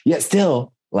things. Yet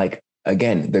still, like,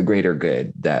 again, the greater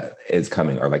good that is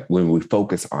coming, or like when we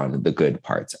focus on the good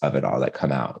parts of it all that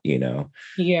come out, Yeah.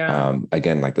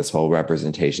 Again, like this whole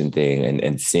representation thing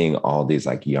and seeing all these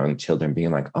like young children being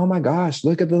like, oh my gosh,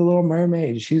 look at the Little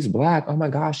Mermaid. She's Black. Oh my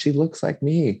gosh, she looks like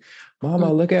me.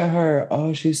 Mama, look at her.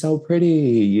 Oh, she's so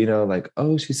pretty. Like,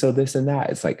 oh, she's so this and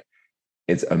that. It's like,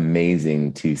 it's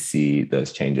amazing to see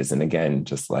those changes. And again,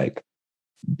 just like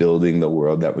building the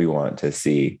world that we want to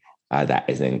see. That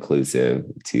is inclusive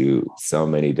to so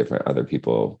many different other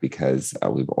people, because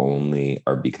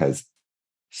because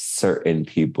certain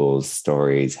people's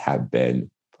stories have been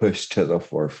pushed to the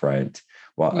forefront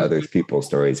while other people's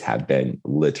stories have been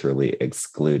literally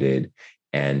excluded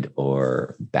and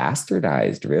or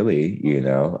bastardized, really,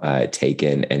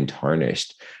 taken and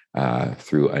tarnished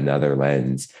through another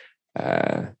lens.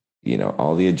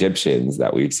 All the Egyptians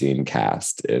that we've seen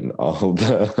cast and all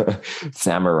the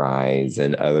samurais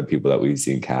and other people that we've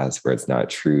seen cast where it's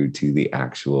not true to the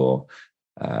actual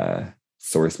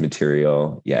source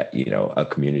material, yet, a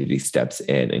community steps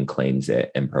in and claims it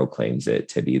and proclaims it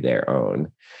to be their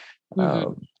own.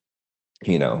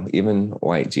 Even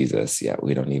white Jesus. Yeah,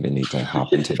 we don't even need to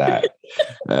hop into that.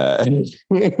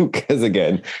 Because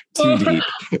again, too deep.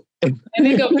 I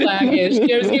think of Blackish.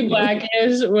 You ever see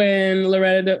Blackish when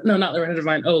not Loretta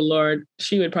Devine. Oh Lord,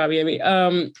 she would probably be.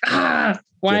 Why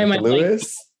am I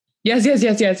Lewis? Yes.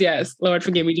 Lord,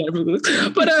 forgive me, Jennifer Lewis.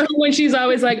 But when she's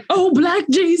always like, "Oh, Black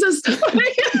Jesus,"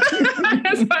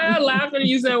 that's why I laughed when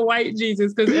you said white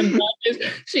Jesus, because in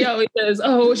Blackish, she always says,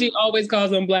 "Oh," she always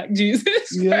calls him Black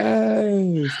Jesus.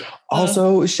 Yes.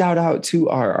 Also, shout out to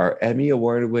our Emmy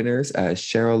Award winners,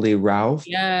 Cheryl Lee Ralph.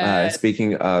 Yes.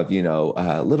 Speaking of,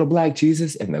 Little Black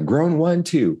Jesus and the grown one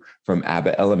too, from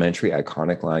Abbott Elementary,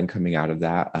 iconic line coming out of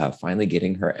that. Finally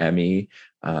getting her Emmy.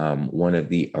 One of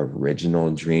the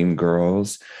original Dream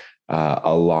Girls,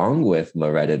 along with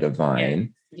Loretta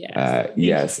Devine.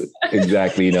 Yes,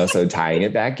 exactly. So tying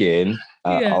it back in.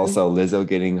 Also, Lizzo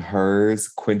getting hers,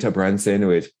 Quinta Brunson,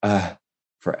 which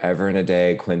forever and a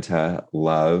day, Quinta,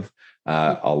 love.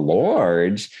 A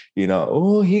Lord,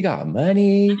 he got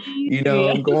money,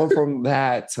 going from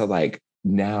that to like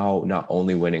now not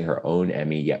only winning her own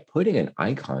Emmy, yet putting an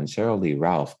icon, Cheryl Lee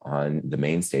Ralph, on the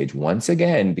main stage once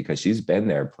again, because she's been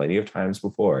there plenty of times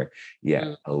before,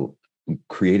 yet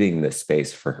creating the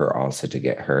space for her also to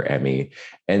get her Emmy.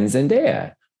 And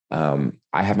Zendaya.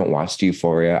 I haven't watched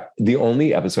Euphoria. The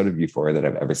only episode of Euphoria that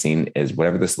I've ever seen is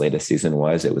whatever this latest season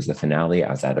was. It was the finale.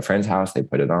 I was at a friend's house. They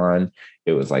put it on.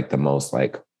 It was like the most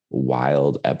like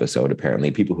wild episode.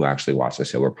 Apparently, people who actually watched the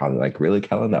show were probably like, "Really,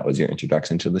 Kellen? That was your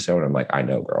introduction to the show?" And I'm like, "I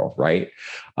know, girl, right?"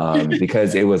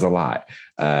 Because it was a lot.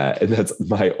 And that's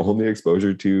my only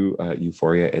exposure to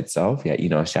Euphoria itself. Yeah, you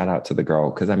know, shout out to the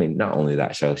girl, because I mean, not only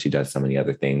that show, she does so many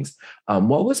other things.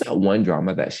 What was that one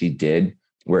drama that she did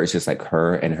where it's just like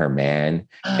her and her man,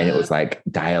 and it was like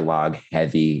dialogue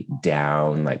heavy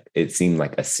down, like it seemed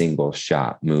like a single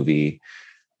shot movie.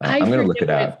 I'm gonna look it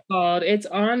up. It's called. It's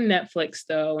on Netflix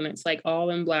though, and it's like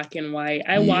all in black and white.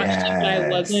 I watched it, but I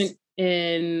wasn't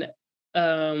in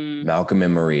Malcolm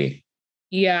and Marie.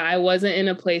 Yeah, I wasn't in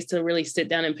a place to really sit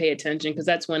down and pay attention, because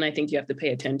that's when I think you have to pay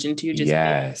attention to just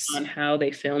based on how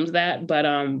they filmed that.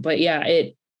 But yeah,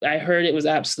 I heard it was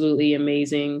absolutely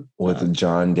amazing. With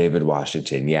John David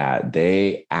Washington. Yeah,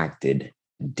 they acted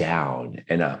down.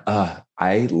 And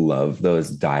I love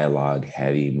those dialogue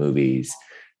heavy movies.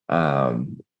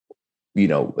 You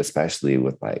know, especially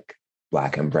with like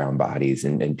Black and brown bodies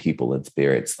and people and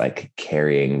spirits, like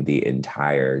carrying the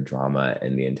entire drama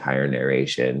and the entire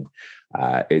narration.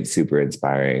 It's super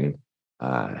inspiring.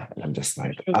 And I'm just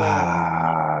like,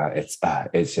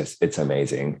 it's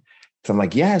amazing. So I'm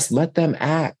like, yes, let them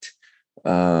act.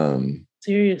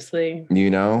 Seriously.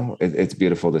 You know, it's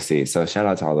beautiful to see. So shout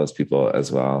out to all those people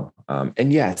as well.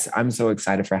 And yes, I'm so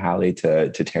excited for Halle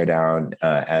to tear down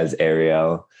as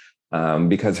Ariel,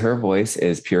 because her voice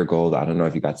is pure gold. I don't know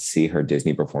if you got to see her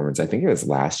Disney performance. I think it was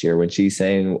last year when she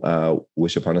sang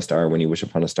Wish Upon a Star, When You Wish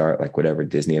Upon a Star, like whatever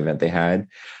Disney event they had.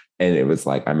 And it was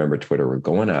like, I remember Twitter was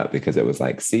going up because it was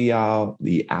like, see y'all,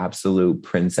 the absolute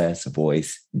princess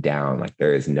voice down. Like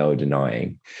there is no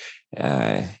denying.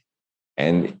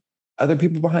 And other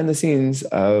people behind the scenes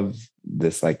of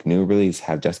this like new release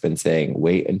have just been saying,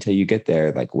 wait until you get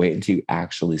there. Like wait until you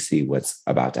actually see what's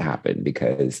about to happen,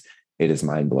 because it is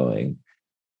mind blowing.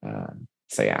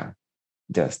 So yeah,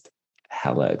 just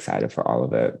hella excited for all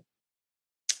of it.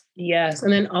 Yes.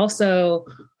 And then also,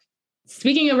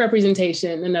 speaking of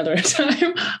representation, another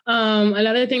time,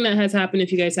 another thing that has happened,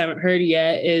 if you guys haven't heard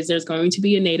yet, is there's going to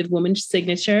be a Native woman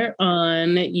signature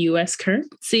on U.S.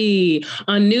 currency,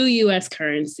 on new U.S.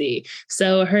 currency.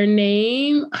 So her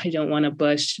name, I don't want to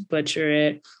butcher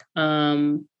it.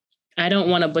 I don't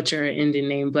want to butcher her Indian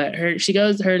name, but her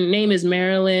name is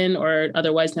Marilyn, or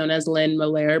otherwise known as Lynn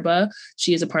Malerba.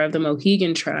 She is a part of the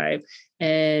Mohegan tribe.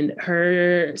 And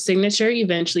her signature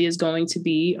eventually is going to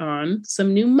be on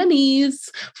some new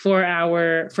monies for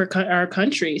our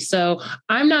country. So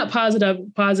I'm not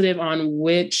positive on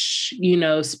which,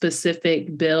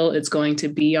 specific bill it's going to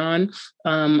be on.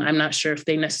 I'm not sure if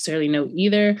they necessarily know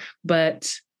either,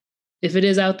 but if it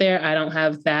is out there, I don't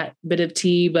have that bit of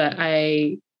tea, but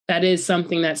that is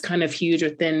something that's kind of huge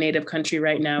within Native country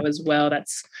right now as well.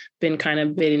 That's been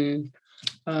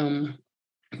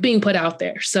being put out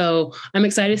there. So I'm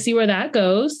excited to see where that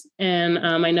goes. And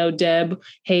I know Deb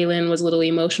Haaland was a little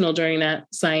emotional during that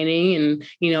signing, and,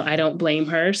 I don't blame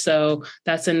her. So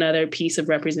that's another piece of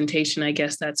representation, I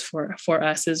guess that's for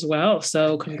us as well.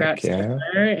 So congrats to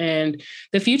her. And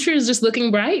the future is just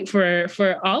looking bright for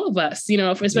all of us,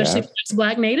 especially for us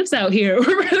Black natives out here.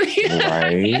 We're really,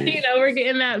 we're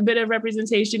getting that bit of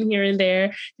representation here and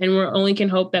there, and we only can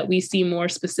hope that we see more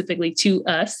specifically to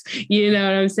us, you know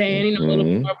what I'm saying? A little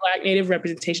more Black native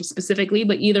representation specifically,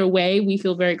 but either way, we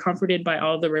feel very comforted by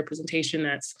all the representation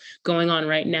that's going on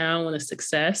right now and a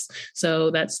success.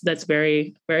 So that's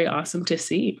very, very awesome to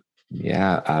see.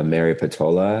 Yeah. Mary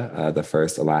Patola, the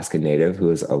first Alaskan Native who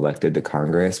was elected to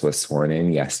Congress, was sworn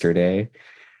in yesterday.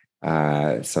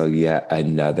 So yet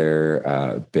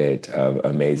another bit of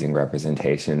amazing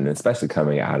representation, especially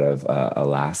coming out of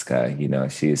Alaska.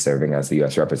 She's serving as the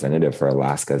U.S. representative for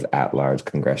Alaska's at-large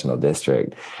congressional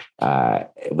district,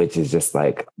 which is just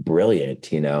like brilliant.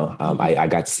 I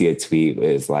got to see a tweet.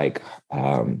 It was like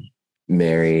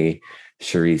Mary,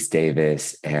 Sharice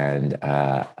Davis, and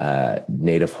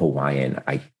Native Hawaiian.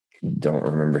 I don't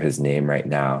remember his name right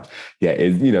now. Yeah,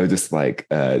 just like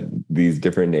these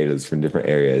different natives from different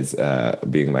areas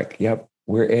being like, yep,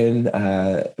 we're in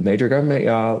major government,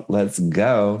 y'all. Let's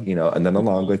go. And then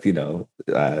along with,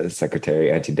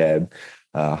 Secretary Auntie Deb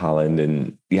Haaland,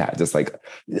 and just like,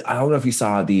 I don't know if you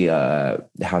saw the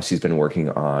how she's been working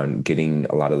on getting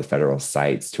a lot of the federal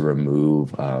sites to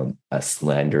remove a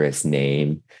slanderous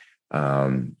name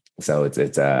So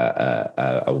it's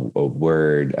a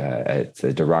word, it's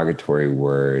a derogatory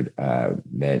word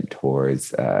meant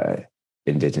towards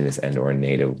Indigenous and or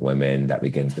Native women that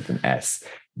begins with an S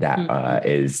that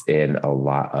is in a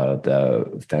lot of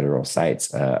the federal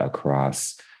sites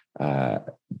across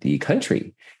the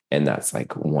country. And that's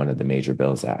like one of the major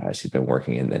bills that she's been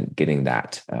working in. Then getting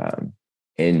that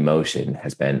in motion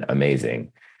has been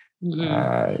amazing.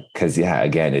 Because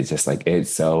again, it's just like,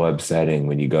 it's so upsetting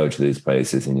when you go to these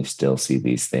places and you still see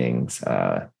these things.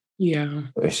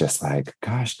 It's just like,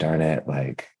 gosh darn it,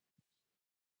 like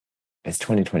it's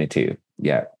 2022.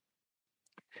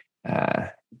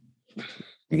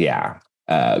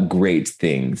 Great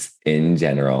things in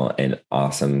general, and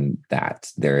awesome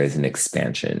that there is an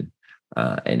expansion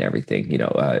and everything.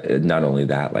 Not only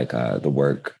that, like the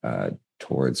work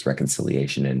towards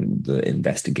reconciliation and the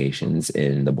investigations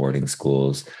in the boarding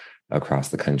schools across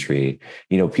the country,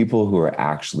 people who are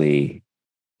actually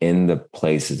in the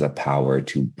places of power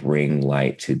to bring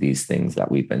light to these things that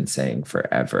we've been saying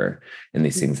forever, and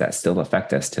these things that still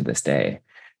affect us to this day.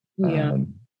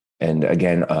 And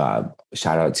again,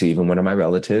 shout out to even one of my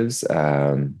relatives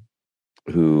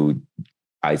who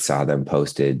I saw them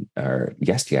posted, or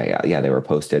they were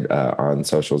posted on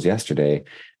socials yesterday,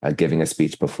 giving a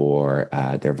speech before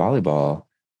their volleyball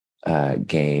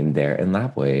game there in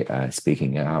Lapwai,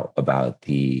 speaking out about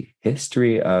the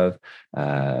history of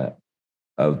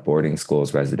boarding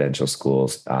schools, residential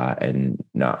schools, and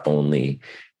not only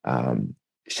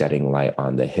shedding light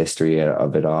on the history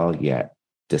of it all, yet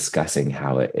discussing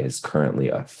how it is currently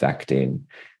affecting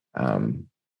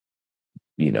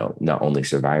not only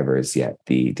survivors, yet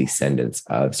the descendants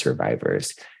of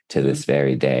survivors to this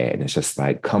very day. And it's just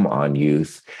like, come on,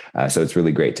 youth. So it's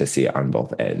really great to see it on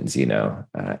both ends, and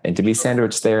to be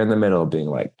sandwiched there in the middle, being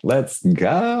like, let's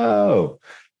go.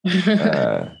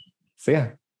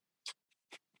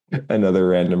 Another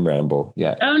random ramble.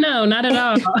 Oh, no, not at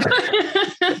all.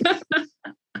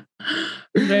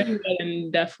 Very good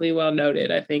and definitely well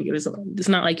noted. I think it's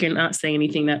not like you're not saying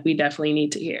anything that we definitely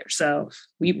need to hear. So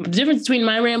the difference between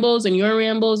my rambles and your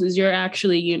rambles is you're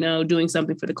actually, doing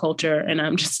something for the culture, and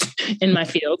I'm just in my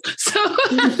field. So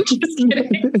I'm just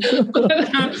kidding.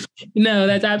 But, no,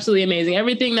 that's absolutely amazing.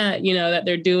 Everything that, that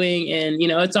they're doing, and,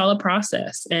 it's all a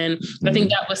process. And I think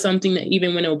that was something that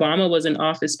even when Obama was in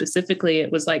office specifically,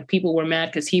 it was like people were mad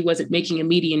because he wasn't making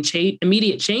immediate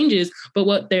changes. But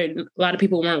what a lot of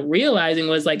people weren't realizing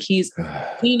was like he's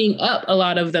cleaning up a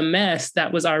lot of the mess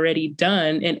that was already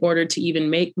done in order to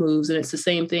even make moves. And it's the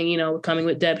same thing, coming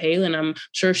with Deb Haaland. I'm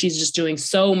sure she's just doing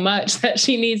so much that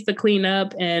she needs to clean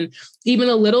up, and even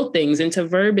the little things into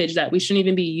verbiage that we shouldn't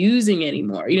even be using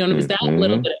anymore. It's that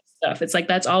little bit of stuff. It's like,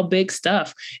 that's all big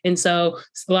stuff. And so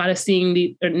a lot of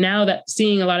seeing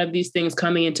a lot of these things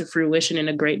coming into fruition in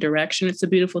a great direction, it's a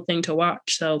beautiful thing to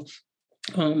watch. So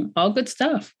all good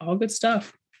stuff.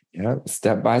 Yeah,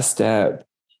 step by step,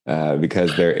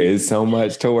 because there is so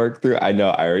much to work through. I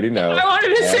know, I already know. I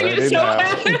wanted to sing it so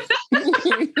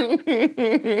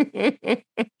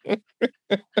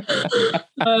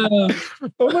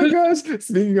oh my gosh!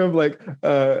 Speaking of like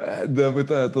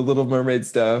the Little Mermaid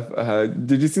stuff,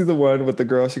 did you see the one with the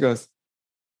girl? She goes,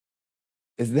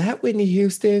 "Is that Whitney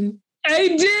Houston?" I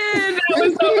did. That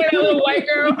was so weird, a little white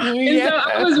girl. And so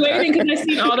I was waiting because I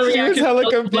seen all the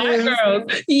reactions of black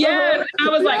girls. Yes. I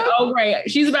was like, oh, great.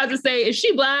 She's about to say, is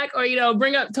she black? Or,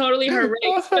 bring up totally her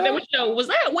race. But then, was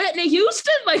that Whitney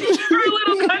Houston? Like, her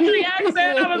little country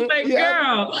accent. I was like,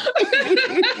 girl.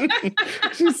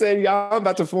 She said, y'all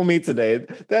about to fool me today.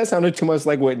 That sounded too much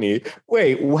like Whitney.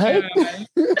 Wait, what?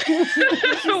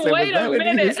 Wait a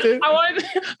minute. I wanted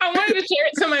to share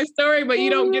it to my story, but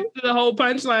you don't get to the whole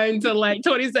punchline until like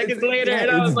 20 seconds later.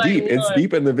 And I was like, it's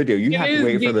deep in the video. You have to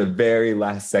wait for the very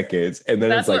last seconds. And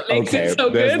then it's like, okay,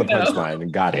 there's the punchline.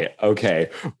 Got it. Okay.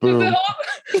 Boom. The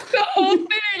whole thing,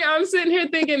 I'm sitting here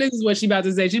thinking, this is what she's about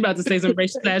to say. She's about to say some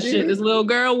racist ass shit. This little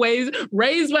girl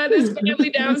raised by this family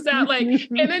down south. Like,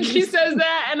 and then she says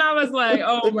that. And I was like,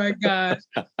 oh my gosh.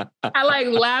 I like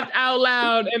laughed out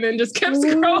loud and then just kept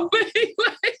scrolling.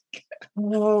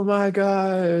 Oh my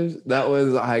gosh, that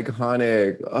was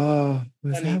iconic. Oh,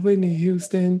 was that Whitney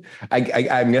Houston? I'm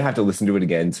gonna have to listen to it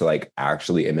again to like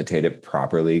actually imitate it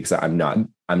properly, because I'm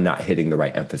not hitting the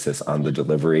right emphasis on the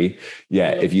delivery. Yeah,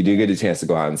 if you do get a chance to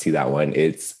go out and see that one,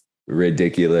 it's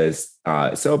ridiculous,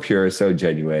 so pure, so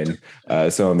genuine,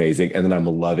 so amazing. And then I'm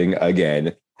loving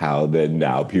again how then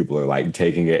now people are like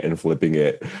taking it and flipping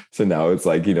it. So now it's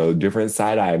like, different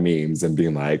side-eye memes and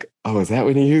being like, oh, is that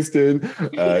Whitney Houston?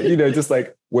 Just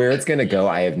like where it's going to go,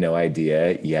 I have no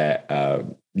idea yet.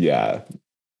 Yeah.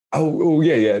 Oh,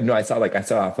 yeah. No, I saw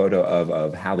a photo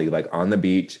of Hallie like on the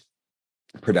beach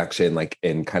production, like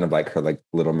in kind of like her like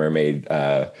Little Mermaid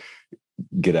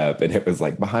get up, and it was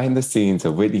like behind the scenes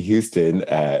of Whitney Houston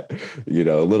at, you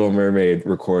know, Little Mermaid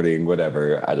recording,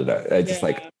 whatever. I don't know. I just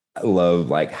like love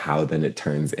like how then it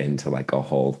turns into like a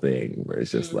whole thing where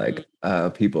it's just like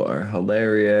people are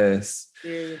hilarious.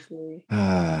 Seriously.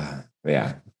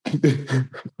 Yeah.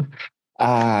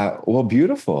 Well,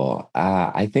 beautiful.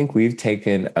 I think we've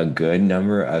taken a good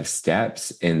number of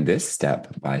steps in this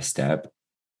step by step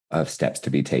of steps to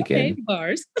be taken. Okay,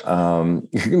 bars.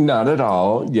 Not at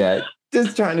all yet.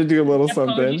 Just trying to do a little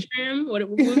something. I used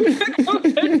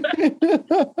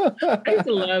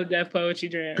to love Def Poetry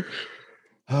Jam.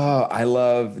 Oh, I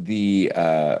love the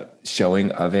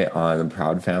showing of it on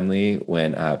Proud Family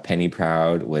when Penny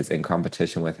Proud was in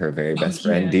competition with her very best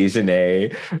friend,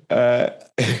 Dejanay.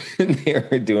 They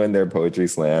were doing their poetry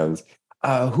slams.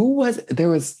 There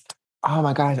was, oh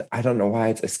my gosh, I don't know why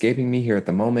it's escaping me here at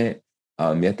the moment.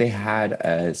 Yet they had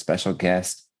a special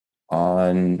guest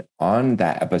on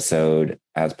that episode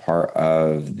as part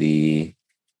of the,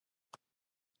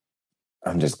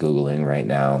 I'm just Googling right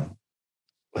now.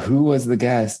 Who was the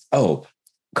guest? Oh,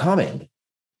 Common,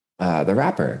 the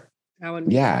rapper.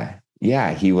 Yeah,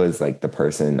 he was like the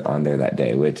person on there that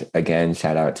day, which again,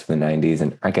 shout out to the 90s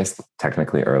and I guess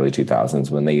technically early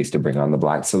 2000s when they used to bring on the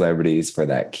Black celebrities for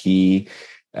that key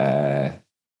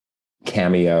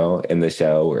cameo in the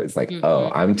show where it's like,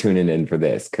 oh, I'm tuning in for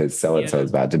this because so-and-so is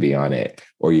about to be on it.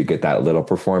 Or you get that little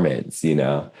performance, you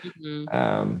know?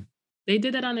 They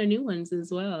did that on their new ones as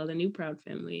well, the new Proud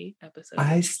Family episode.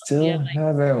 I still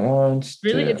haven't watched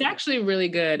it. It's actually really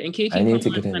good. And Keke Palmer is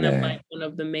kind of like one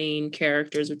of the main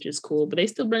characters, which is cool. But they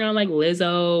still bring on like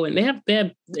Lizzo, and they have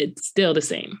it's still the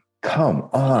same. Come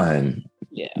on.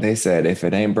 Yeah. They said if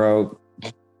it ain't broke,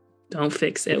 don't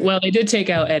fix it. Well, they did take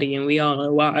out Eddie, and we all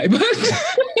know why. But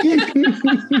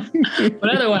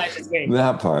otherwise, it's great.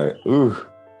 That part. Ooh,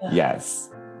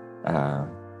 yes.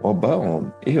 Well,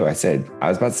 boom. Ew, I was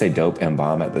about to say dope and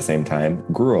bomb at the same time.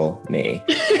 Gruel, nay.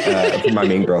 For my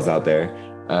mean girls out there.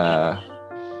 I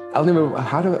don't even,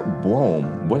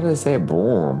 boom. What did I say?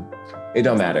 Boom. It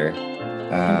don't matter.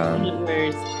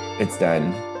 It's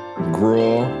done.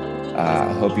 Gruel.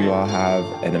 Hope you all have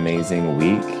an amazing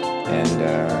week. And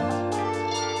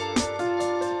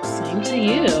same to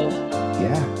you.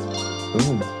 Yeah.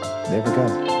 Boom. There we go.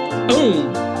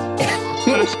 Boom.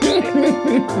 We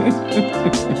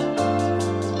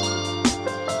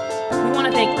want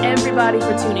to thank everybody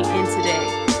for tuning in today.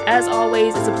 As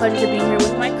always, it's a pleasure to be here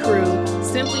with my crew,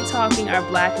 simply talking our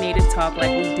Black Native talk like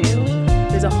we do.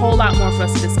 There's a whole lot more for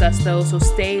us to discuss though, so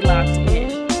stay locked in.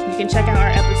 You can check out our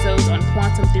episodes on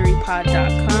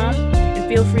quantumtheorypod.com and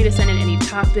feel free to send in any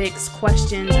topics,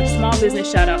 questions, or small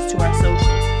business shout outs to our socials,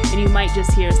 and you might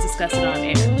just hear us discuss it on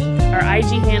air. Our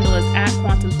IG handle is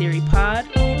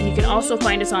 @QuantumTheoryPod, and you can also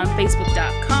find us on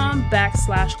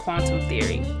Facebook.com/Quantum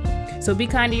Theory. So be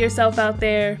kind to yourself out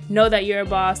there, know that you're a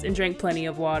boss, and drink plenty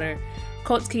of water.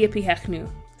 Kotski Pihechnu.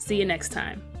 See you next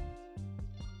time.